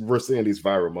it's just, we're seeing these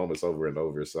viral moments over and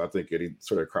over. So I think any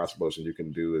sort of cross promotion you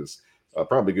can do is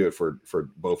probably good for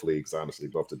both leagues, honestly,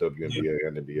 both the WNBA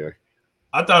and NBA.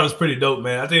 I thought it was pretty dope,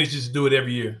 man. I think it's just do it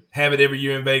every year. Have it every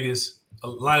year in Vegas.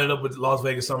 Line it up with the Las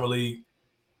Vegas Summer League,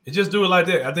 and just do it like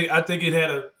that. I think it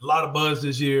had a lot of buzz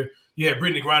this year. You had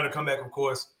Brittany Griner come back, of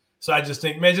course. So I just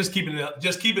think, man, just keep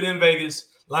it in Vegas,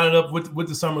 line it up with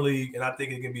the Summer League, and I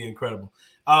think it can be incredible.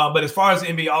 But as far as the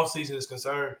NBA offseason is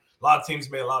concerned, a lot of teams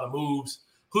made a lot of moves.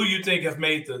 Who you think has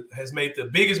made the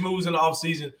biggest moves in the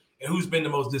offseason, and who's been the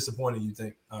most disappointing, you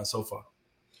think, so far?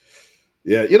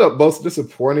 Yeah, most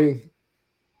disappointing.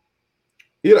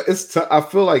 It's I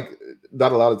feel like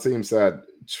not a lot of teams had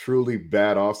truly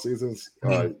bad off seasons.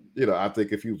 I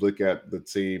think if you look at the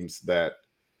teams that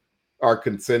are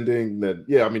contending, then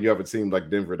you have a team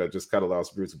like Denver that just kind of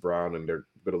lost Bruce Brown, and they're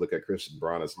going to look at Christian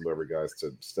Braun as some other guys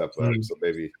to step up. So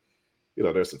maybe,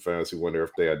 there's some fans who wonder if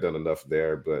they had done enough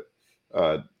there. But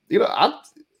there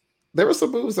were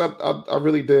some moves I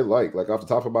really did like. Like, off the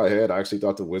top of my head, I actually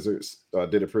thought the Wizards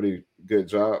did a pretty good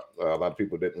job. A lot of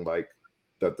people didn't like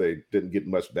that they didn't get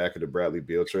much back in the Bradley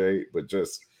Beal trade, but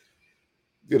just,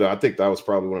 I think that was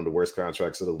probably one of the worst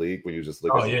contracts of the league when you just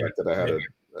look at the fact that I had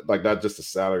not just a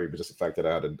salary, but just the fact that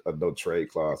I had a no trade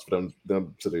clause. For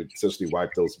them to essentially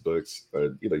wipe those books,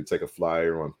 you take a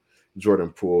flyer on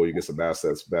Jordan Poole, you get some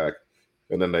assets back,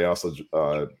 and then they also,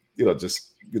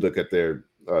 just you look at their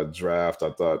draft.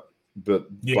 I thought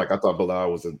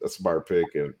Bilal was a smart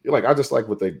pick, and I just like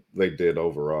what they did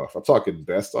overall. If I'm talking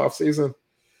best off season,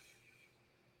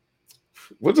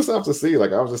 we'll just have to see.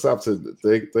 I'll just have to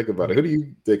think about it. Who do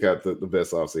you think had the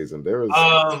best offseason? There was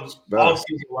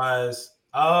offseason wise.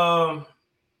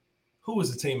 Who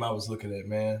was the team I was looking at,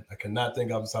 man? I cannot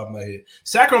think off the top of my head.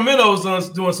 Sacramento's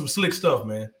doing some slick stuff,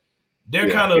 man. They're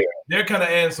kind of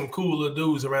adding some cool little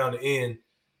dudes around the end.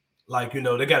 Like,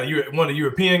 they got one of the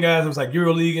European guys that was like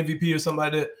EuroLeague MVP or something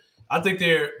like that. I think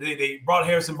they brought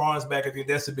Harrison Barnes back. I think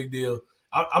that's a big deal.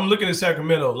 I'm looking at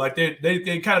Sacramento. Like,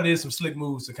 they kind of did some slick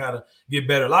moves to kind of get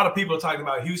better. A lot of people are talking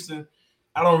about Houston.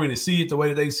 I don't really see it the way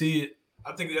that they see it.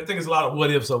 I think it's a lot of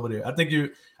what ifs over there. I think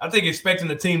expecting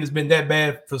a team that's been that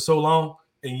bad for so long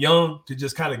and young to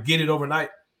just kind of get it overnight.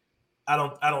 I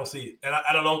don't see it, and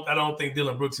I don't think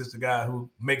Dillon Brooks is the guy who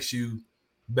makes you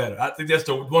better. I think that's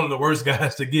one of the worst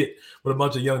guys to get with a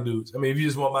bunch of young dudes. I mean, if you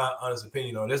just want my honest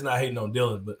opinion on it, that's not hating on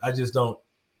Dillon, but I just don't.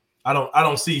 I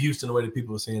don't see Houston the way that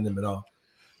people are seeing them at all.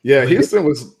 Yeah, But Houston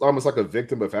was almost like a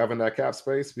victim of having that cap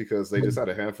space because they just had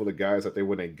a handful of guys that they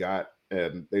wouldn't have got,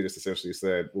 and they just essentially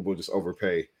said, well, we'll just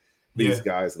overpay these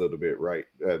guys a little bit, right?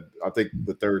 I think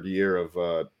the third year of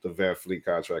the Van Fleet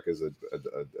contract is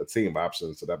a team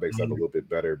option, so that makes that a little bit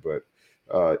better. But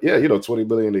yeah, $20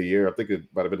 million a year. I think it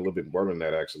might have been a little bit more than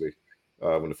that actually.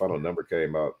 When the final number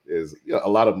came out, is a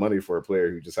lot of money for a player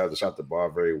who just hasn't shot the ball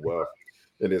very well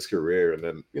in his career. And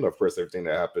then, of course, everything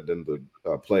that happened in the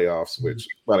playoffs, which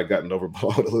might have gotten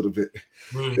overblown a little bit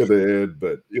in the end,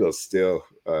 but still,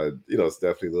 it's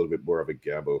definitely a little bit more of a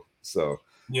gamble. So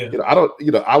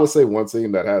I would say one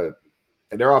team that had it,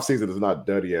 and their offseason is not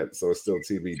done yet, so it's still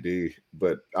TBD.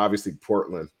 But obviously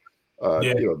Portland,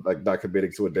 like not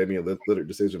committing to a Damian Lillard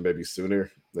decision maybe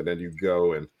sooner, and then you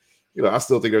go and I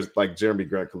still think there's like Jeremy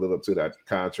Grant could live up to that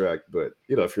contract, but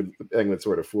if you're angling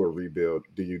toward a full rebuild,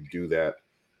 do you do that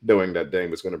knowing that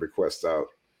Dame is going to request out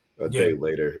a day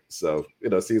later? So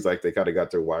it seems like they kind of got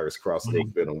their wires crossed a little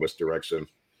bit on which direction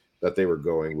that they were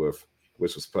going with,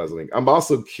 which was puzzling. I'm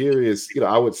also curious.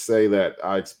 I would say that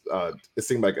it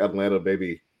seemed like Atlanta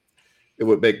maybe it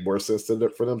would make more sense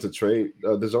for them to trade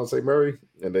DeJounte Murray,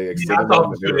 and they extended him,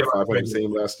 and they were a 500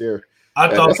 team last year.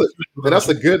 That's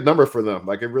a good number for them.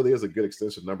 Like, it really is a good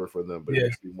extension number for them. But it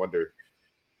makes me wonder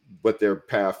what their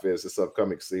path is this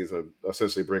upcoming season,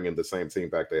 essentially bringing the same team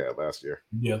back they had last year.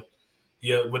 Yeah,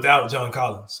 without John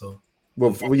Collins. So,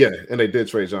 and they did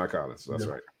trade John Collins. So that's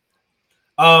right.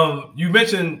 You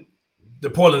mentioned the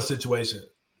Portland situation.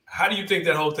 How do you think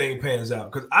that whole thing pans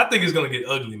out? Because I think it's going to get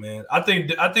ugly, man. I think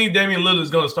Damian Lillard is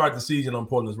going to start the season on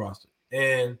Portland's roster,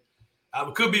 and I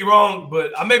could be wrong,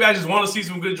 but maybe I just want to see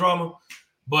some good drama.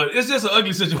 But it's just an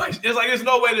ugly situation. It's like there's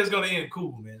no way that's going to end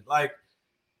cool, man. Like,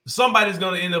 somebody's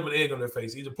going to end up with egg on their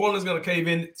face. Either Portland's going to cave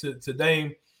in to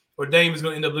Dame, or Dame is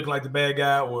going to end up looking like the bad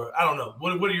guy, or I don't know.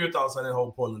 What are your thoughts on that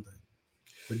whole Portland thing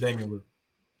with Damian Lillard?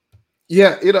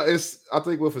 Yeah, I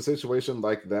think with a situation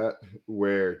like that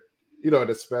where, and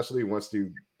especially once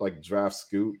you like draft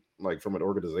Scoot, like from an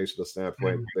organizational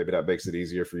standpoint, maybe that makes it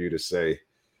easier for you to say,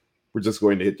 we're just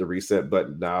going to hit the reset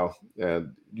button now.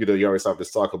 And, you always have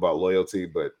this talk about loyalty,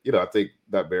 but, I think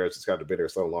that marriage has kind of been there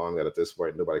so long that at this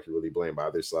point, nobody can really blame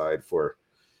either side for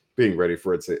being ready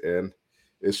for it to end.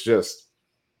 It's just,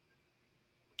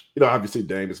 obviously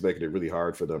Dame is making it really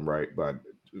hard for them, right? But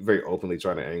very openly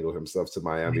trying to angle himself to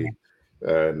Miami.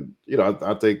 And,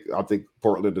 I think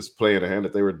Portland is playing a hand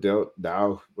that they were dealt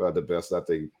now the best that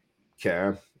they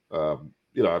can.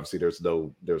 Obviously there's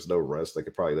no rest. They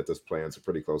could probably let this play into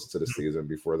pretty close to the season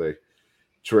before they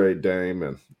trade Dame.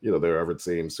 And, there are other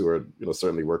teams who are,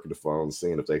 certainly working the phone,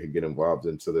 seeing if they can get involved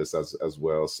into this as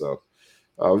well. So,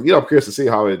 I'm curious to see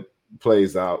how it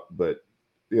plays out. But,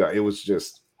 it was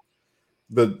just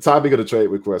the timing of the trade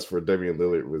request for Damian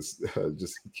Lillard was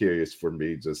just curious for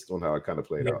me, just on how it kind of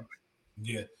played out.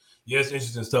 Yeah, it's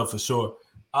interesting stuff for sure.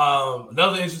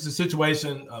 Another interesting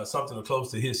situation, something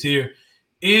close to his here,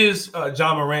 is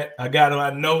John Morant, a guy who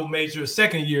I know made your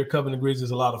second year covering the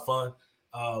Grizzlies a lot of fun.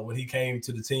 When he came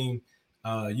to the team,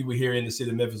 you were here in the city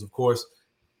of Memphis, of course.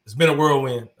 It's been a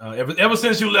whirlwind ever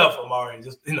since you left, Omari.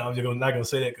 Just I'm just not gonna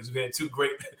say that because we had two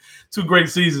great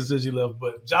seasons since you left.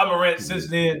 But John Morant, since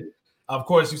then, of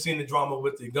course, you've seen the drama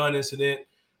with the gun incident,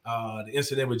 the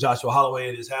incident with Joshua Holloway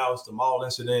at his house, the mall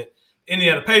incident,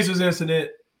 Indiana Pacers incident,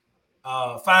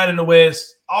 Fine in the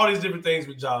West, all these different things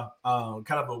with Ja.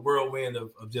 Kind of a whirlwind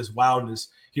of just wildness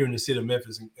here in the city of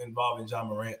Memphis involving John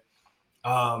Morant.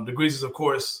 The Grizzlies, of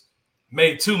course,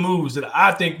 made two moves that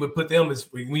I think would put them as,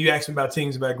 when you ask me about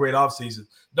teams about great offseason,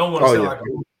 don't want to sound like a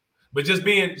move, but just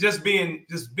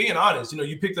being honest.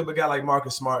 You picked up a guy like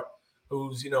Marcus Smart,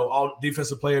 who's all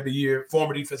defensive player of the year,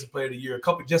 former defensive player of the year,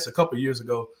 a couple years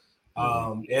ago.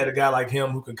 You had a guy like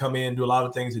him who could come in, do a lot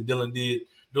of things that Dillon did,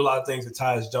 do a lot of things that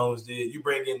Tyus Jones did. You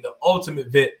bring in the ultimate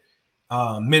vet,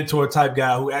 mentor type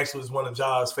guy who actually was one of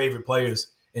Ja's favorite players,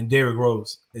 and Derrick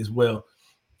Rose as well.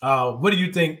 What do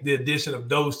you think the addition of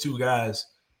those two guys,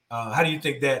 how do you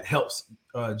think that helps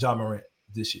John Morant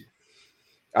this year?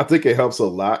 I think it helps a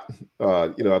lot.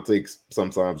 I think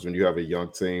sometimes when you have a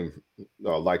young team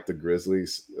like the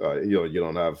Grizzlies, you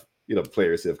don't have,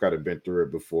 players who have kind of been through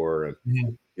it before and,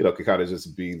 can kind of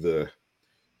just be the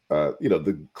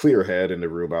clear head in the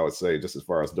room, I would say, just as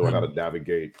far as knowing how to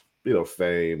navigate,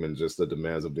 fame and just the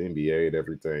demands of the NBA and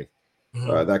everything.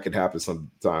 That can happen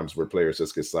sometimes where players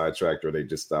just get sidetracked or they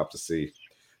just stop to see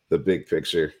the big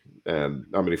picture. And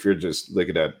I mean, if you're just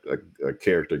looking at a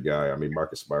character guy, I mean,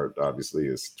 Marcus Smart obviously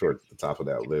is toward the top of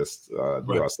that list.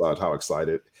 I saw how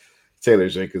excited Taylor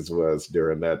Jenkins was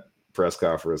during that press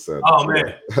conference. And, oh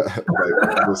man,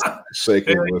 like, just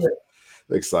shaking with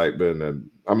excitement. And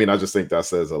I mean, I just think that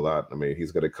says a lot. I mean,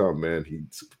 he's going to come in.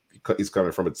 He's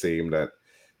coming from a team that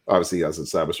obviously has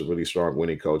established a really strong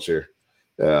winning culture.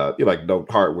 Like no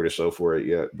hardware to show for it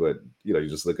yet, but you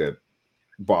just look at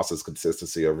Boston's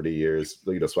consistency over the years,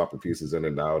 swapping pieces in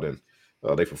and out, and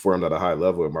they performed at a high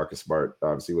level. And Marcus Smart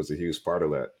obviously was a huge part of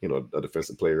that. A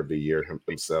defensive player of the year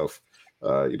himself.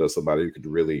 Somebody who could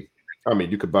really, I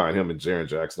mean, you combine him and Jaren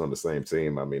Jackson on the same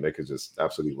team. I mean, they could just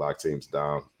absolutely lock teams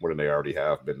down more than they already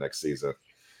have been next season.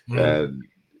 And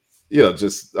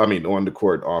just I mean, on the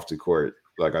court, off the court,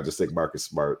 like I just think Marcus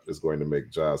Smart is going to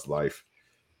make Ja's life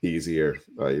easier.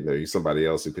 He's somebody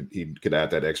else who could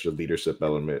add that extra leadership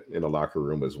element in the locker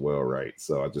room as well, right?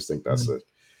 So I just think that's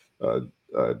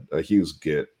a huge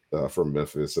get from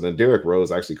Memphis. And then Derrick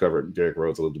Rose, I actually covered Derrick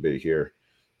Rose a little bit here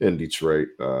in Detroit.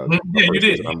 You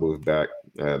did. I moved back,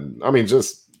 and I mean,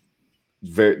 just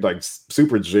very like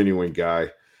super genuine guy.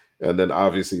 And then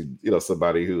obviously,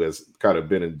 somebody who has kind of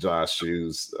been in Ja's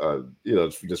shoes,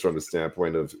 just from the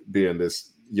standpoint of being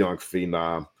this young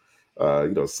phenom.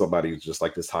 Somebody who's just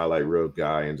like this highlight reel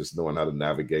guy and just knowing how to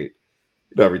navigate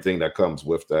everything that comes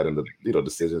with that, and the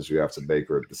decisions you have to make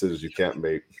or decisions you can't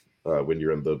make when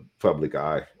you're in the public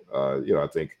eye. I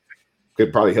think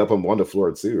could probably help him on the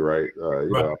floor too, right?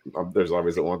 There's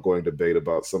always an ongoing debate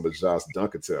about some of Ja's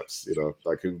dunk attempts.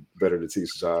 Like who better to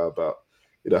teach Ja about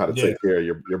how to take care of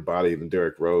your body than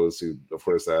Derrick Rose, who of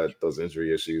course had those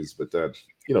injury issues, but then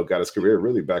got his career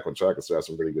really back on track and still had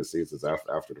some really good seasons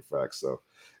after the fact. So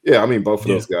yeah, I mean, both of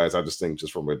those guys, I just think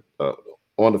just from a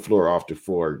on the floor, off the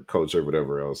floor, coach or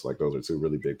whatever else, like those are two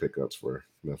really big pickups for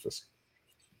Memphis.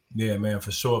 Yeah, man,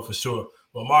 for sure.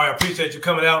 Well, Omari, I appreciate you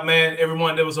coming out, man.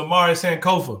 Everyone, there was Omari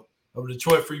Sankofa of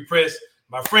Detroit Free Press.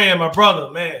 My friend, my brother,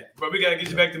 man. Bro, we got to get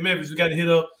you back to Memphis. We got to hit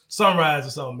up Sunrise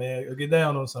or something, man. Or get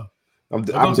down on something. I'm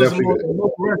definitely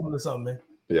local or something, man.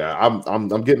 Yeah,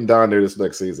 I'm getting down there this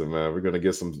next season, man. We're gonna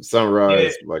get some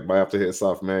Sunrise. Like might have to hit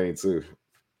South Main too.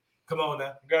 Come on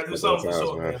now. We gotta do something for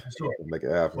sure, man. For sure. Make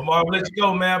it happen. Omari, we'll let you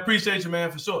go, man. I appreciate you,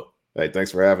 man, for sure. Hey,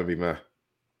 thanks for having me, man.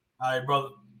 All right, brother.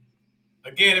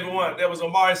 Again, everyone, that was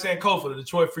Omari Sankofa, the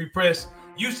Detroit Free Press.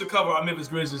 Used to cover our Memphis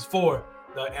Grizzlies for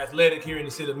the Athletic here in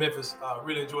the city of Memphis.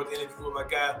 Really enjoyed the interview with my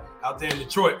guy out there in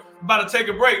Detroit. About to take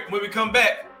a break. When we come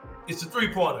back, it's the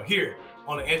three-pointer here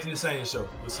on the Anthony Sain Show.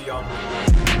 We'll see y'all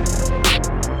later.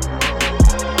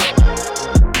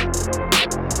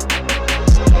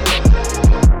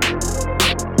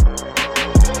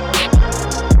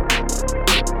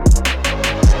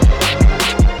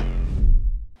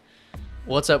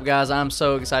 What's up, guys? I'm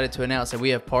so excited to announce that we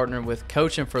have partnered with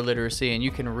Coaching for Literacy, and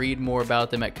you can read more about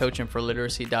them at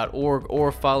coachingforliteracy.org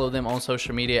or follow them on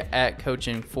social media at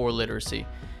Coaching for Literacy.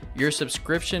 Your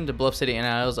subscription to Bluff City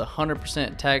NIL is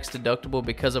 100% tax deductible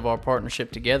because of our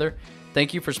partnership together.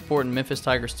 Thank you for supporting Memphis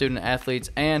Tiger student athletes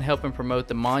and helping promote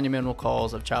the monumental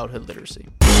cause of childhood literacy.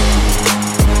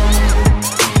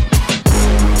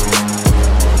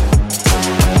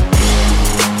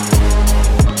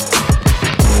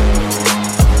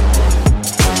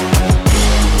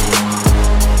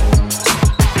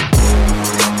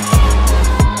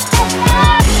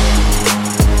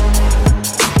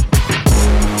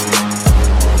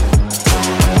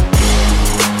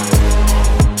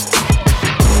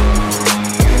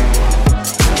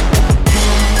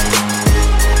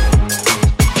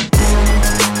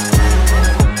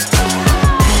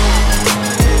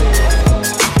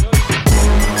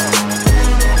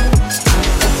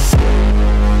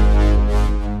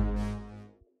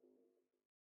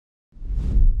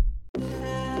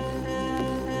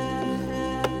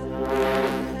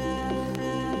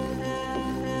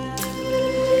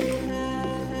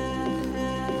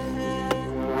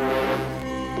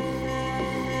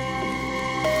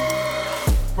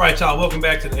 All right, y'all, welcome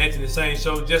back to the Anthony Sain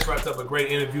Show. Just wrapped up a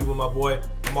great interview with my boy,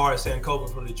 Omari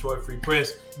Sankofa from Detroit Free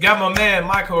Press. Got my man,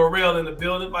 Michael Harrell, in the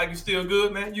building. Mike, you still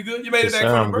good, man? You good? You made it back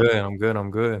from the break? I'm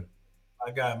good.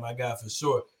 My guy, for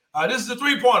sure. This is a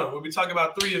three-pointer where we talk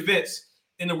about three events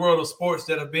in the world of sports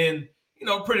that have been,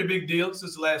 pretty big deals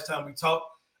since the last time we talked.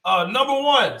 Number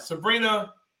one,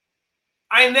 Sabrina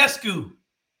Ionescu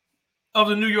of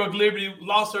the New York Liberty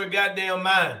lost her goddamn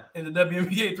mind in the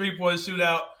WNBA three-point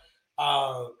shootout.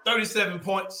 37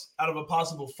 points out of a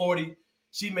possible 40.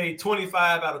 She made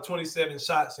 25 out of 27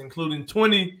 shots, including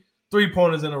 20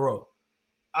 three-pointers in a row.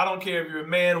 I don't care if you're a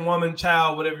man, woman,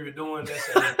 child, whatever you're doing. That's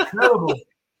an incredible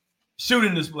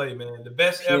shooting display, man. The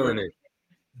best ever.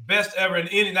 Best ever in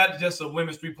any, not just a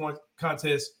women's three-point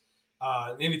contest,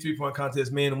 any three-point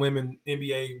contest, men, women,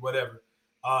 NBA, whatever.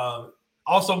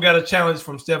 Also got a challenge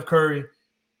from Steph Curry.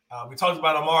 We talked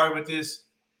about Omari with this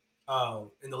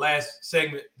in the last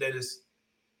segment. That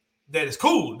is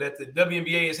cool that the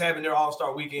WNBA is having their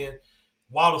All-Star weekend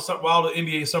while the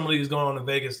NBA Summer League is going on in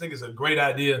Vegas. I think it's a great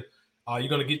idea. You're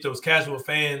going to get those casual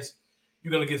fans.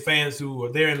 You're going to get fans who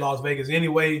are there in Las Vegas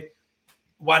anyway.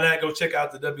 Why not go check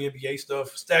out the WNBA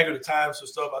stuff, stagger the times and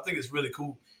stuff? I think it's really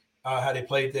cool how they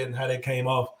played that and how they came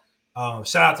off.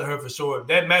 Shout out to her for sure.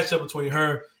 That matchup between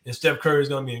her and Steph Curry is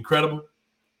going to be incredible.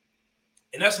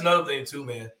 And that's another thing too,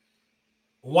 man.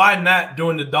 Why not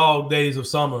during the dog days of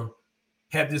summer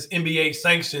have this NBA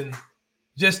sanctioned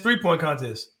just 3-point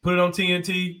contest? Put it on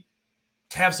TNT,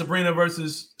 have Sabrina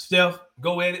versus Steph,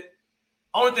 go at it.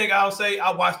 Only thing I'll say,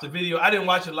 I watched the video. I didn't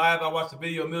watch it live. I watched the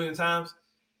video a million times.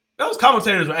 Those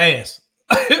commentators were ass.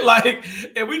 Like,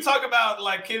 and we talk about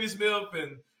like Kenny Smith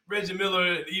and Reggie Miller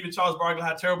and even Charles Barkley,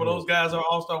 how terrible those guys are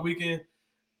All-Star weekend.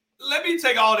 Let me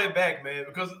take all that back, man,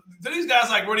 because these guys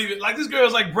like weren't even like this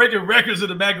girl's like breaking records in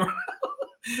the background.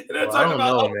 And they're talking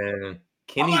about, man.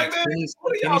 Kenny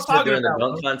Smith during the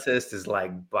dunk contest is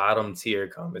like bottom tier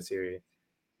commentary.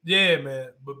 Yeah, man.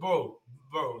 But bro,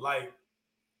 like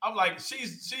I'm like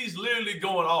she's literally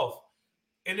going off.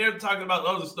 And they're talking about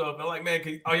other stuff. And I'm like,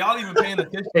 man, are y'all even paying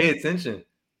attention? Pay attention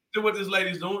to what this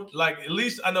lady's doing? Like, at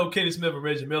least I know Kenny Smith and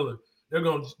Reggie Miller. They're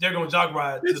gonna jock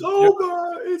ride. It's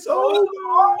over. It's over.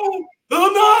 The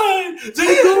 9. It's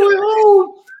going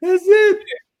home. That's it.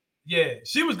 Yeah,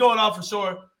 she was going off for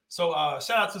sure. So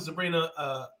shout out to Sabrina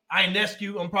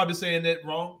Ionescu. I'm probably saying that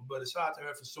wrong, but a shout out to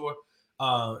her for sure.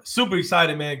 Super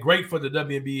excited, man. Great for the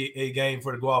WNBA game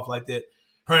for to go off like that.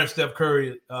 Her and Steph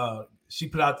Curry. She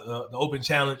put out the open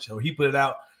challenge, or he put it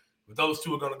out. But those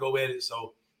two are going to go at it.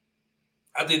 So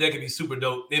I think that could be super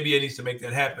dope. The NBA needs to make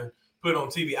that happen. Put it on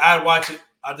TV. I'd watch it.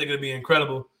 I think it'll be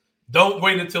incredible. Don't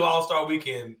wait until All-Star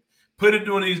weekend. Put it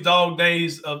during these dog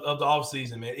days of the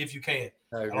offseason, man, if you can.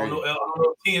 I don't know if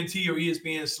TNT or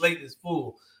ESPN slate is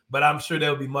full, but I'm sure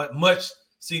there'll be much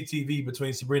CTV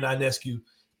between Sabrina Ionescu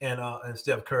and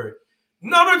Steph Curry.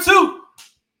 Number 2.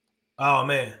 Oh,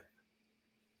 man.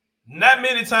 Not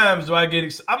many times do I get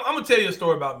excited. I'm going to tell you a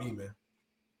story about me, man.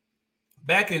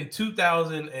 Back in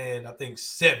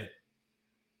 2007,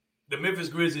 the Memphis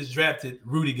Grizzlies drafted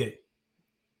Rudy Gay.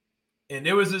 And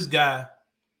there was this guy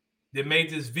that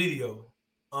made this video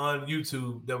on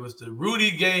YouTube that was the Rudy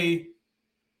Gay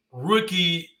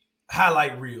rookie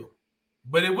highlight reel.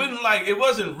 But it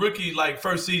wasn't rookie like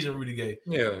first season Rudy Gay.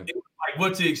 Yeah. It was like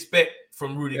what to expect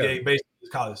from Rudy Gay based on his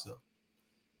college stuff.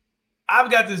 I've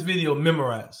got this video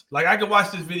memorized. Like I can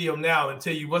watch this video now and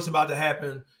tell you what's about to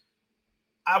happen.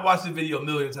 I watched the video a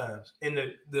million times. And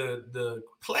the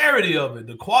clarity of it,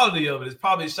 the quality of it is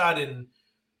probably shot in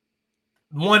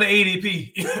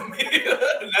 180p. You know what I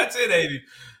mean? That's it, 80.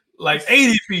 Like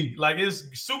 80p. Like it's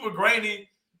super grainy.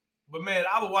 But man,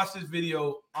 I would watch this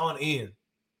video on end.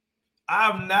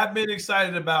 I've not been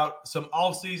excited about some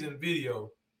off-season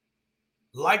video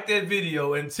like that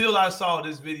video until I saw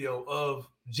this video of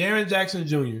Jaren Jackson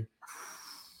Jr.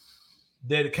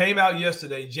 that came out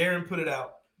yesterday. Jaren put it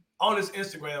out on his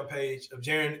Instagram page of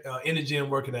Jaren in the gym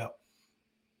working out.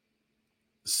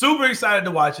 Super excited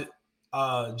to watch it.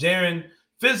 Jaren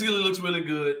physically looks really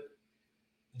good.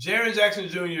 Jaren Jackson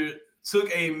Jr. took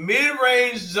a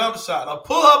mid-range jump shot, a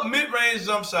pull-up mid-range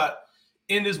jump shot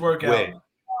in this workout.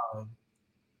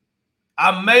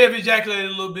 I may have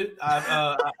ejaculated a little bit.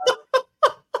 I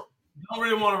don't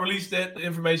really want to release that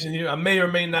information here. I may or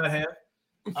may not have.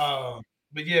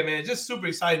 But yeah, man, just super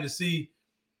excited to see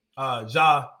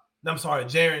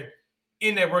Jaren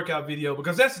in that workout video,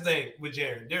 because that's the thing with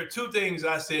Jaren. There are two things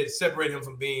I said separate him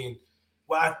from being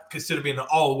what I consider being an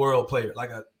all-world player,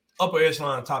 like an upper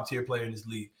echelon, top-tier player in this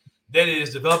league. That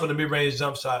is developing a mid-range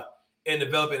jump shot and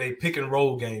developing a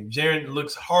pick-and-roll game. Jaren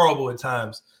looks horrible at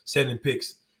times setting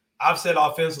picks. I've said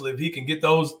offensively, if he can get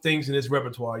those things in his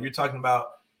repertoire, you're talking about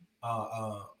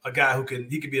a guy who can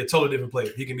be a totally different player.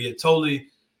 He can be a totally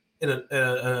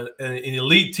an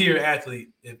elite tier athlete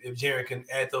if Jaren can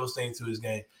add those things to his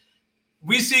game.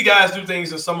 We see guys do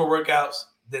things in summer workouts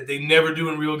that they never do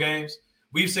in real games.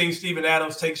 We've seen Steven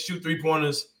Adams shoot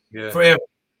three-pointers forever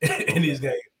in these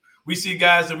games. We see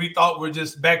guys that we thought were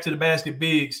just back to the basket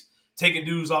bigs taking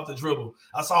dudes off the dribble.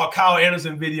 I saw a Kyle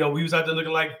Anderson video. He was out there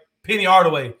looking like Penny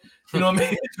Hardaway. You know what I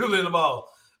mean? Dribbling the ball.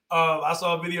 I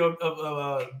saw a video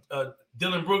of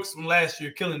Dillon Brooks from last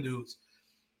year killing dudes.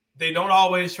 They don't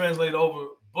always translate over,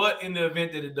 but in the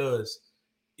event that it does,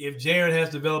 if Jaren has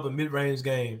developed a mid-range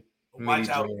game, watch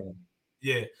out.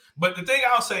 Yeah. But the thing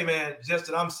I'll say, man, just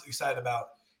that I'm excited about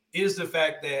is the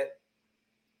fact that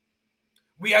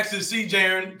we actually see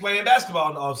Jaren playing basketball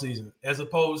in the offseason as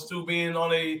opposed to being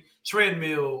on a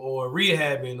treadmill or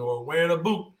rehabbing or wearing a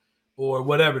boot or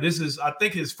whatever. This is, I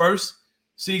think, his first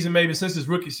season, maybe since his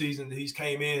rookie season, that he's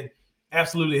came in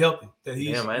absolutely healthy. That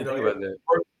he's, I didn't think about that.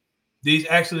 He's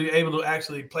actually able to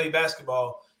actually play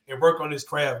basketball and work on his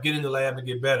craft, get in the lab and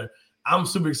get better. I'm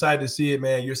super excited to see it,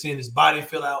 man. You're seeing his body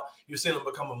fill out. You're seeing him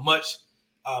become a much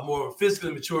more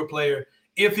physically mature player.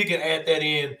 If he can add that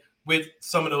in with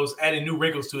some of those adding new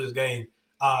wrinkles to his game,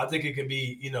 I think it can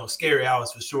be, scary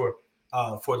hours for sure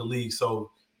for the league.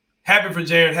 So happy for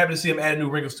Jaren. Happy to see him add new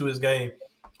wrinkles to his game.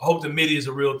 I hope the midi is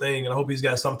a real thing, and I hope he's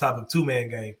got some type of two-man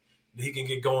game that he can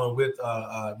get going with,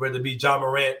 whether it be John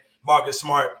Morant, Marcus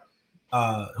Smart,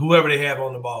 whoever they have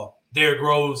on the ball, Derrick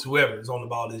Rose, whoever is on the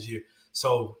ball this year.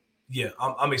 So, yeah,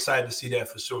 I'm excited to see that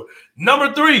for sure.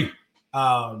 Number 3,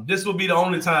 this will be the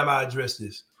only time I address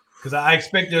this because I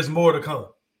expect there's more to come.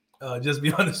 Just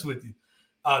be honest with you.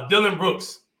 Dillon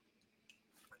Brooks,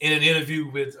 in an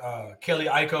interview with Carlee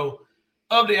Ionescu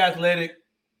of The Athletic,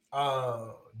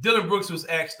 Dillon Brooks was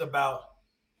asked about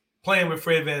playing with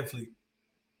Fred VanVleet.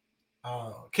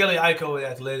 Carlee Ionescu of The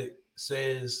Athletic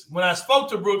says, when I spoke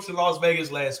to Brooks in Las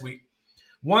Vegas last week,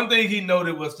 one thing he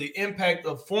noted was the impact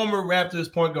of former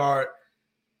Raptors point guard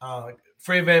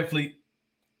Fred VanVleet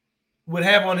would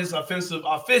have on his offensive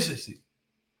efficiency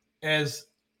as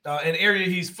an area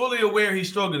he's fully aware he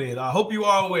struggled in. I hope you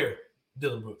are aware,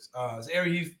 Dillon Brooks. It's an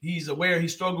area he's aware he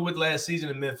struggled with last season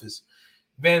in Memphis.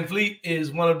 VanVleet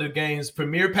is one of the game's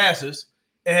premier passers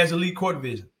and has elite court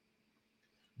vision.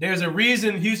 There's a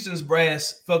reason Houston's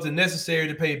brass felt it necessary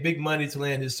to pay big money to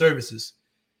land his services.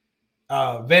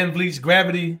 VanVleet's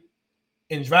gravity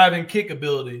and driving kick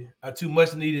ability are two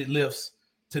much needed lifts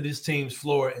to this team's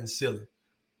floor and ceiling.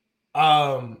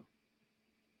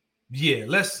 Yeah,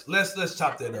 let's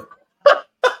chop that up.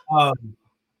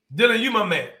 Dillon, you my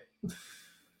man.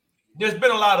 There's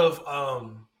been a lot of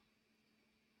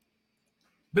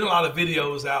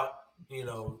videos out,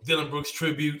 Dillon Brooks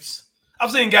tributes.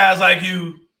 I've seen guys like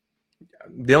you,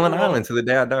 Dillon Island to the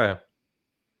day I die.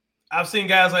 I've seen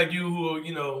guys like you who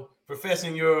are,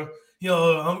 professing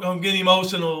I'm getting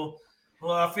emotional.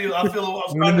 Well, I feel I'm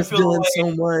starting to feel Dillon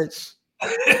so much.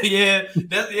 yeah,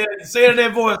 say it in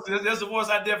that voice. That's the voice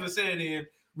I definitely said it in.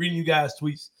 Reading you guys'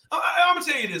 tweets. I'm gonna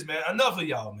tell you this, man. Enough of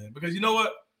y'all, man. Because you know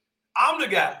what? I'm the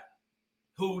guy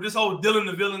who this whole Dillon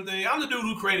the villain thing. I'm the dude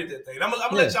who created that thing. I'm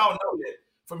gonna let y'all know that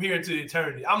from here into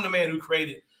eternity. I'm the man who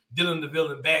created Dillon the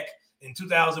villain back in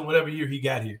 2000, whatever year he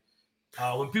got here.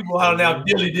 When people hollering out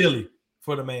dilly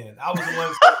for the man, I was the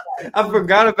one. I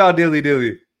forgot about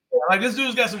dilly. Like, this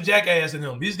dude's got some jackass in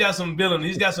him. He's got some villain.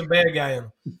 He's got some bad guy in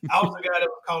him. I was the guy that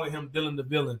was calling him Dillon the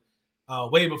villain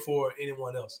way before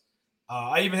anyone else.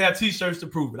 I even have T-shirts to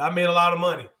prove it. I made a lot of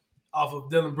money off of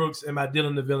Dillon Brooks and my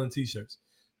Dillon the villain T-shirts.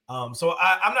 So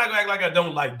I'm not going to act like I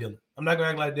don't like Dillon. I'm not going to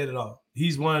act like that at all.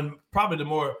 He's probably the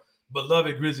more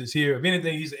beloved Grizzlies here. If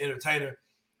anything, he's an entertainer.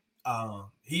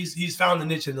 He's found a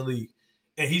niche in the league,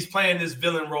 and he's playing this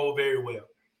villain role very well.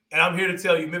 And I'm here to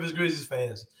tell you, Memphis Grizzlies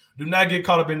fans, do not get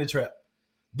caught up in the trap.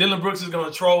 Dillon Brooks is going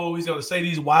to troll. He's going to say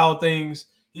these wild things.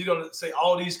 He's going to say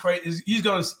all these crazy. He's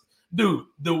going to do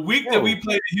the week that we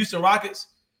played the Houston Rockets.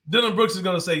 Dillon Brooks is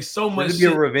going to say so much. It's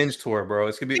going to be a revenge tour, bro.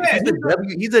 It's going to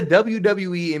be. He's a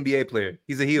WWE NBA player.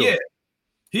 He's a heel. Yeah,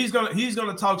 he's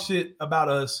gonna talk shit about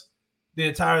us the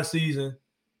entire season.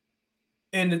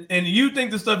 And you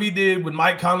think the stuff he did with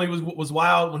Mike Conley was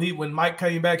wild when Mike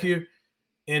came back here,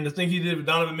 and the thing he did with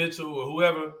Donovan Mitchell or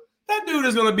whoever. That dude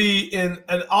is going to be in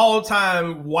an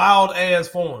all-time wild-ass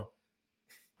form.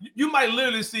 You might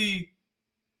literally see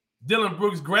Dillon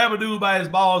Brooks grab a dude by his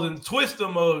balls and twist the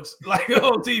mugs like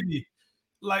on TV.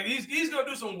 Like, he's going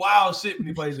to do some wild shit when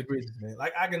he plays the Grizzlies, man.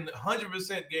 Like, I can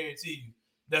 100% guarantee you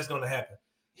that's going to happen.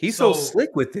 He's so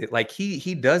slick with it. Like,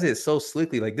 he does it so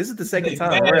slickly. Like, this is the second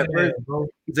time.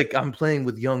 He's like, I'm playing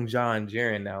with young John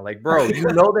Jaren now. Like, bro, you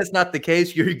know that's not the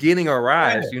case. You're getting a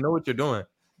rise. You know what you're doing.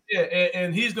 Yeah,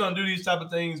 and he's going to do these type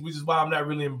of things, which is why I'm not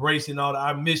really embracing all the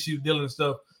I miss you, Dillon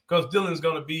stuff, because Dillon's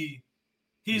going to be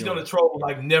 – he's going to troll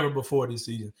like never before this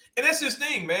season. And that's his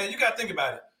thing, man. You got to think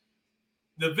about it.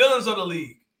 The villains of the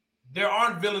league, there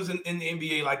aren't villains in the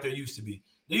NBA like there used to be.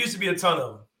 There used to be a ton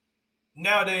of them.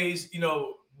 Nowadays,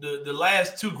 the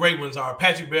last two great ones are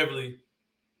Patrick Beverly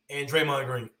and Draymond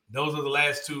Green. Those are the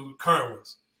last two current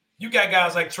ones. You got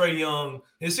guys like Trae Young.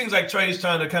 It seems like Trae's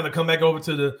trying to kind of come back over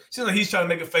to seems like he's trying to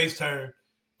make a face turn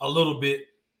a little bit.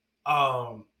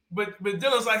 But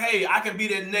Dillon's like, hey, I can be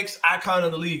that next icon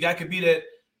of the league. I could be that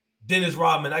Dennis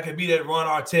Rodman. I could be that Ron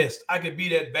Artest. I could be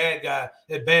that bad guy,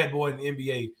 that bad boy in the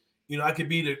NBA. I could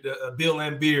be the Bill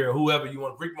Lambier or whoever you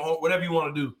want, Rick Mahone, whatever you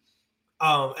want to do.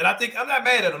 And I think I'm not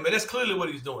mad at him, but that's clearly what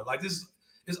he's doing. Like, this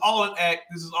is all an act.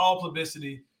 This is all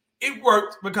publicity. It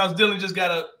worked because Dillon just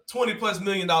got a $20+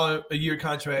 million a year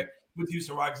contract with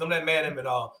Houston Rockets. I'm not mad at him at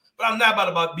all. But I'm not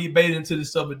about to be baited into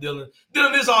this stuff with Dillon.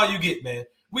 Dillon, this is all you get, man.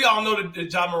 We all know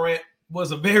that Ja Morant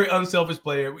was a very unselfish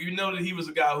player. We know that he was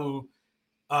a guy who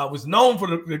was known for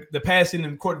the passing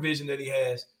and court vision that he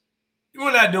has.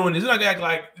 We're not doing this. You're not going to act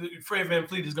like Fred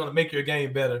VanVleet is going to make your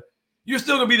game better. You're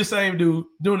still going to be the same dude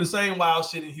doing the same wild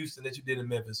shit in Houston that you did in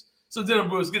Memphis. So, Dillon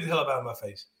Brooks, get the hell out of my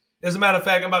face. As a matter of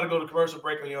fact, I'm about to go to commercial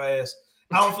break on your ass.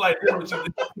 I don't feel like dealing with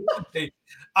you.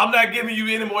 I'm not giving you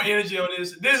any more energy on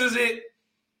this. This is it.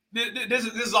 This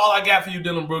is all I got for you,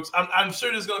 Dillon Brooks. I'm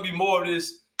sure there's going to be more of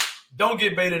this. Don't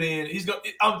get baited in.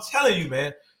 I'm telling you,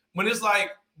 man, when it's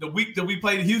like the week that we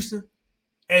played Houston,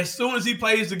 as soon as he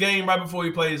plays the game right before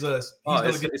he plays us,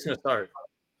 it's going to start.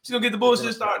 He's going to get the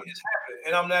bullshit started. It's happening.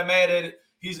 And I'm not mad at it.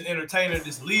 He's an entertainer.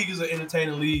 This league is an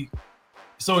entertaining league.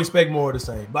 So expect more of the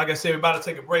same. Like I said, we're about to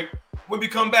take a break. When we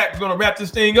come back, we're going to wrap this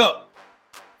thing up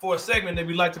for a segment that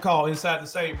we like to call Inside the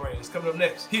Sain Brain. It's coming up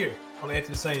next here on the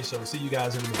Anthony Sain Show. See you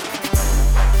guys in a minute.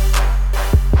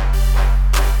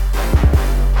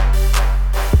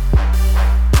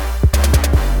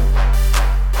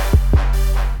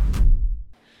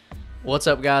 What's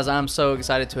up, guys? I'm so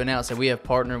excited to announce that we have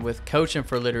partnered with Coaching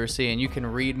for Literacy, and you can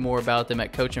read more about them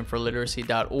at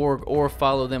coachingforliteracy.org or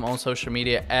follow them on social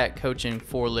media at Coaching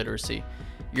for Literacy.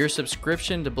 Your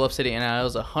subscription to Bluff City NIL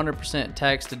is 100%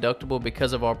 tax deductible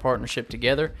because of our partnership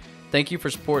together. Thank you for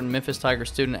supporting Memphis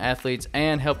Tigers student athletes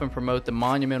and helping promote the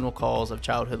monumental cause of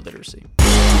childhood literacy.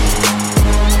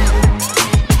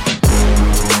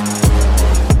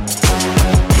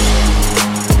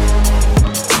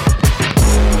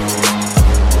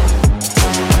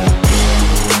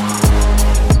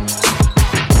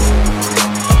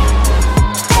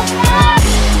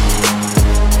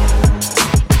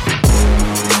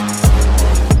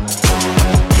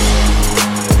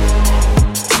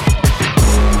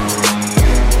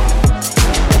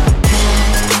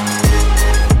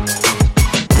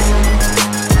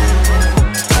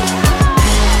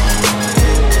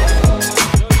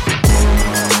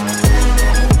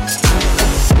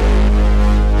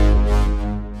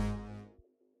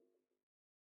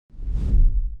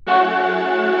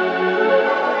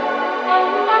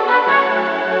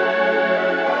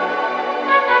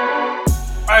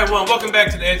 Welcome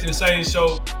back to the Anthony Sain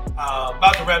Show.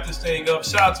 About to wrap this thing up.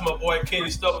 Shout out to my boy Kenny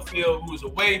Stubblefield, who is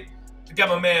away. I got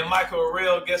my man Michael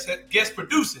Arrell guest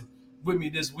producing with me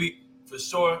this week for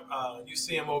sure. You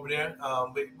see him over there.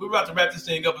 But we're about to wrap this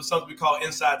thing up with something we call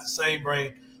Inside the Sain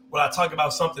Brain, where I talk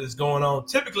about something that's going on,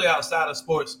 typically outside of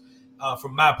sports,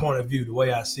 from my point of view, the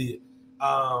way I see it.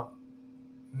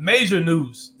 Major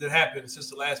news that happened since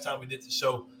the last time we did the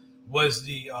show was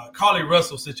the Carlee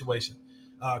Russell situation.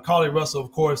 Carlee Russell,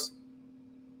 of course,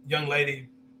 young lady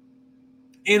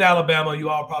in Alabama. You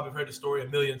all probably heard the story a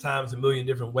million times, a million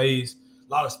different ways.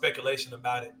 A lot of speculation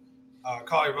about it.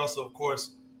 Carlee Russell, of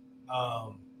course,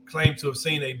 claimed to have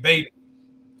seen a baby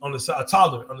on a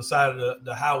toddler on the side of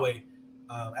the highway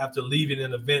after leaving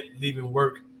an event, leaving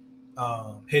work,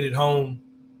 headed home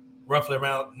roughly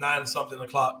around 9-something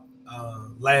o'clock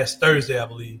last Thursday, I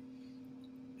believe.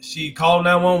 She called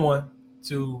 911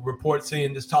 to report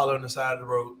seeing this toddler on the side of the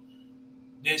road.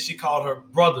 Then she called her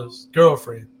brother's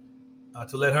girlfriend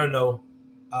to let her know.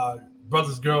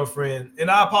 Brother's girlfriend,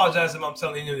 and I apologize if I'm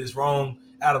telling you this wrong,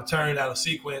 out of turn, out of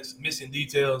sequence, missing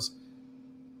details.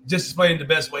 Just explaining the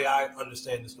best way I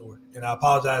understand the story, and I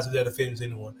apologize if that offends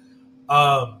anyone.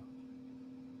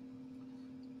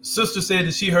 Sister said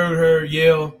that she heard her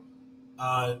yell,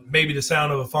 maybe the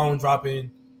sound of a phone dropping,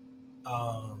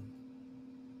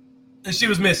 and she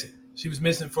was missing. She was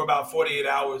missing for about 48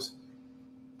 hours.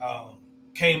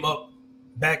 Came up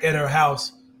back at her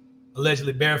house,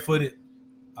 allegedly barefooted,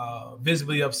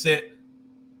 visibly upset.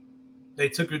 They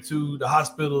took her to the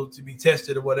hospital to be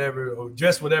tested or whatever, or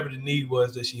just whatever the need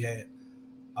was that she had.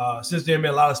 Since then,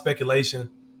 been a lot of speculation,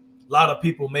 a lot of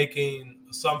people making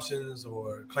assumptions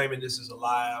or claiming this is a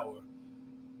lie or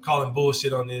calling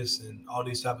bullshit on this and all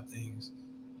these type of things.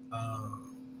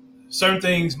 Certain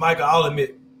things, Michael, I'll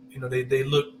admit, they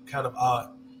look kind of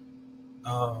odd.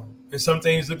 And some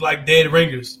things look like dead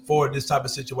ringers for this type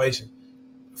of situation,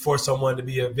 for someone to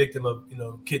be a victim of,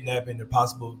 kidnapping or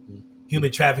possible human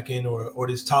trafficking or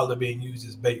this toddler being used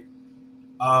as bait.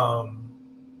 I'm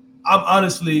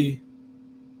honestly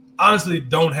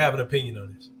don't have an opinion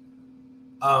on this.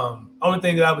 Only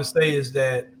thing that I would say is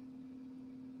that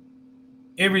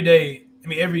every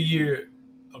year,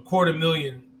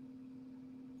 250,000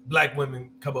 Black women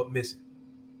come up missing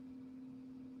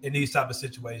in these type of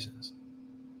situations.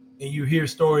 And you hear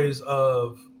stories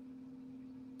of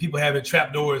people having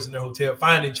trap doors in their hotel,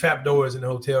 finding trap doors in their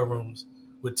hotel rooms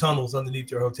with tunnels underneath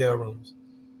their hotel rooms,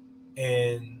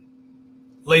 and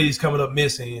ladies coming up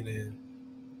missing, and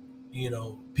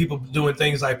people doing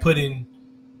things like putting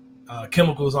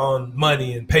chemicals on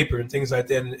money and paper and things like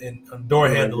that, and door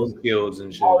handles,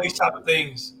 and shit. all these type of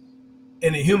things.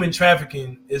 And the human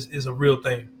trafficking is a real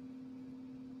thing.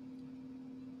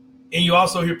 And you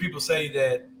also hear people say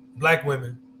that Black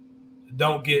women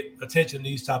don't get attention to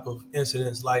these type of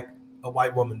incidents like a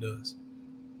white woman does.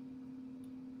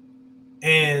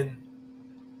 And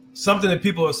something that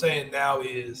people are saying now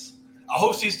is, I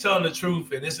hope she's telling the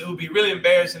truth, and it would be really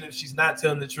embarrassing if she's not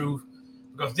telling the truth,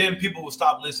 because then people will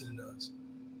stop listening to us.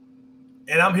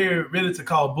 And I'm here really to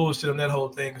call bullshit on that whole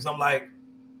thing, because I'm like,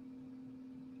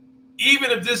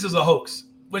 even if this is a hoax,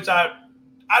 which I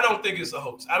don't think it's a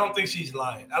hoax. I don't think she's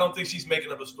lying. I don't think she's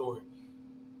making up a story.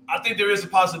 I think there is a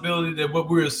possibility that what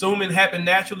we're assuming happened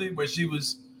naturally, where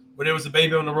there was a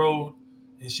baby on the road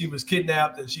and she was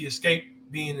kidnapped and she escaped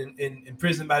being in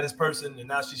prison by this person, and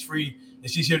now she's free and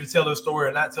she's here to tell her story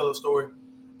or not tell her story.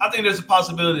 I think there's a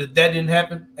possibility that didn't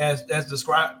happen as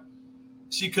described.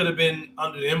 She could have been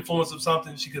under the influence of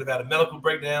something. She could have had a medical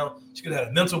breakdown. She could have had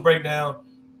a mental breakdown.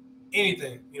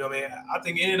 Anything, I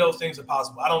think any of those things are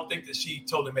possible. I don't think that she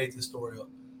totally made this story up,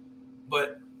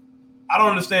 but I don't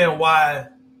understand why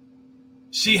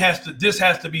this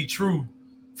has to be true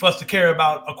for us to care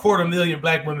about 250,000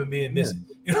 Black women being missing.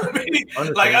 Yeah. You know what I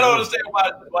mean? Like, I don't understand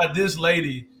why this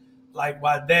lady, like,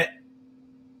 why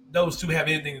those two have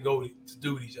anything to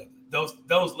do with each other.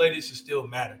 Those ladies should still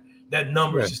matter. That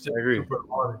number should still be super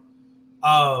important.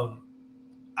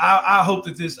 I hope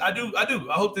that this, I do. I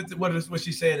hope that what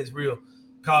she's saying is real,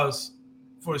 because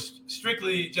for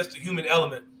strictly just a human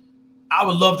element, I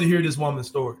would love to hear this woman's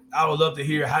story. I would love to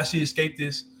hear how she escaped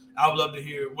this. I would love to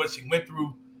hear what she went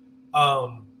through.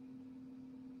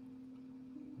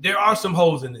 There are some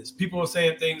holes in this. People are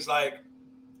saying things like,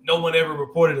 no one ever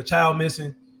reported a child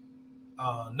missing.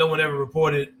 No one ever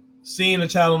reported seeing a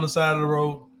child on the side of the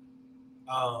road.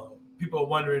 People are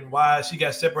wondering why she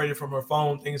got separated from her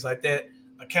phone, things like that.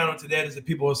 A counter to that is that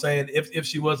people are saying if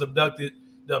she was abducted,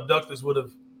 the abductors would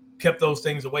have kept those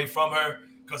things away from her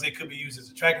because they could be used as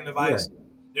a tracking device. Yeah.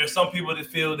 There are some people that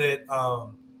feel that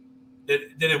that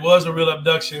it was a real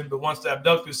abduction, but once the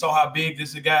abductors saw how big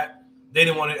this had got, they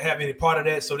didn't want to have any part of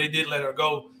that, so they did let her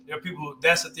go. There are people,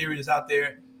 that's a theory that's out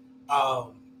there.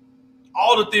 All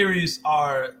the theories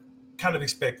are kind of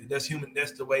expected. That's human.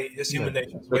 That's the way. That's human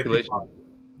nature.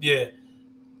 Yeah,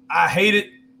 I hate it.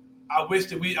 I wish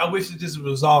that this was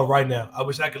resolved right now. I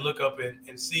wish I could look up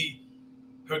and see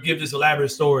her give this elaborate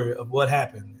story of what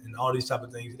happened and all these type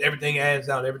of things. Everything adds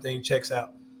out. Everything checks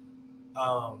out.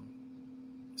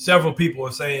 Several people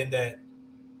are saying that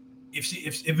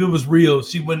if it was real,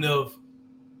 she wouldn't have.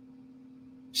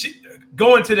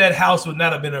 Going to that house would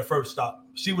not have been her first stop.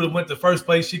 She would have went the first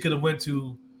place she could have went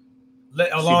to.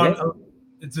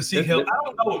 To seek help. I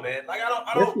don't know, man. Like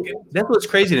I don't get. That's what's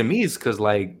crazy to me is because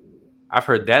like I've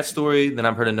heard that story, then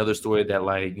I've heard another story that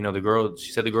like the girl.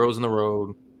 She said the girl was in the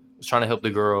road, was trying to help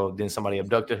the girl. Then somebody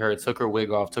abducted her, took her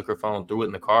wig off, took her phone, threw it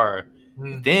in the car.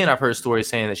 Mm-hmm. Then I've heard stories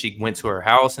saying that she went to her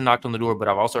house and knocked on the door. But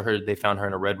I've also heard they found her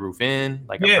in a Red Roof Inn.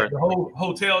 Like the whole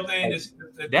hotel thing.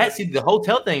 The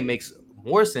hotel thing makes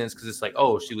more sense because it's like,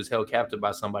 oh, she was held captive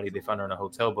by somebody. They found her in a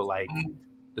hotel, but like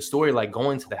the story, like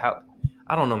going to the house.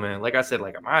 I don't know, man. Like I said,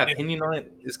 like my opinion on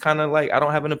it is kind of like I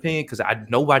don't have an opinion because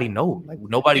nobody knows. Like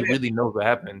nobody really knows what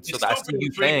happened. So I see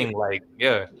you saying like,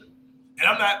 yeah. And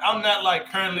I'm not like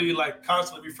currently like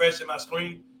constantly refreshing my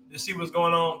screen to see what's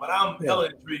going on, but I'm hella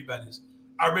intrigued by this.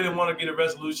 I really want to get a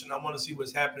resolution. I want to see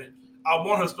what's happening. I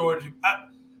want her story to. I'm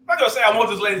not gonna say I want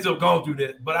this lady to have gone through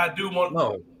that, but I do want.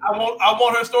 No. I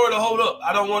want her story to hold up.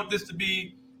 I don't want this to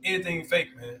be anything fake,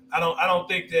 man. I don't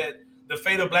think that the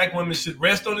fate of Black women should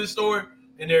rest on this story,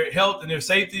 and their health and their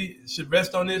safety should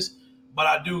rest on this. But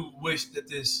I do wish that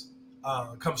this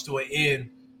comes to an end.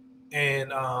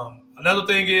 And another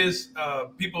thing is,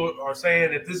 people are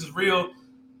saying if this is real,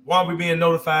 why are we being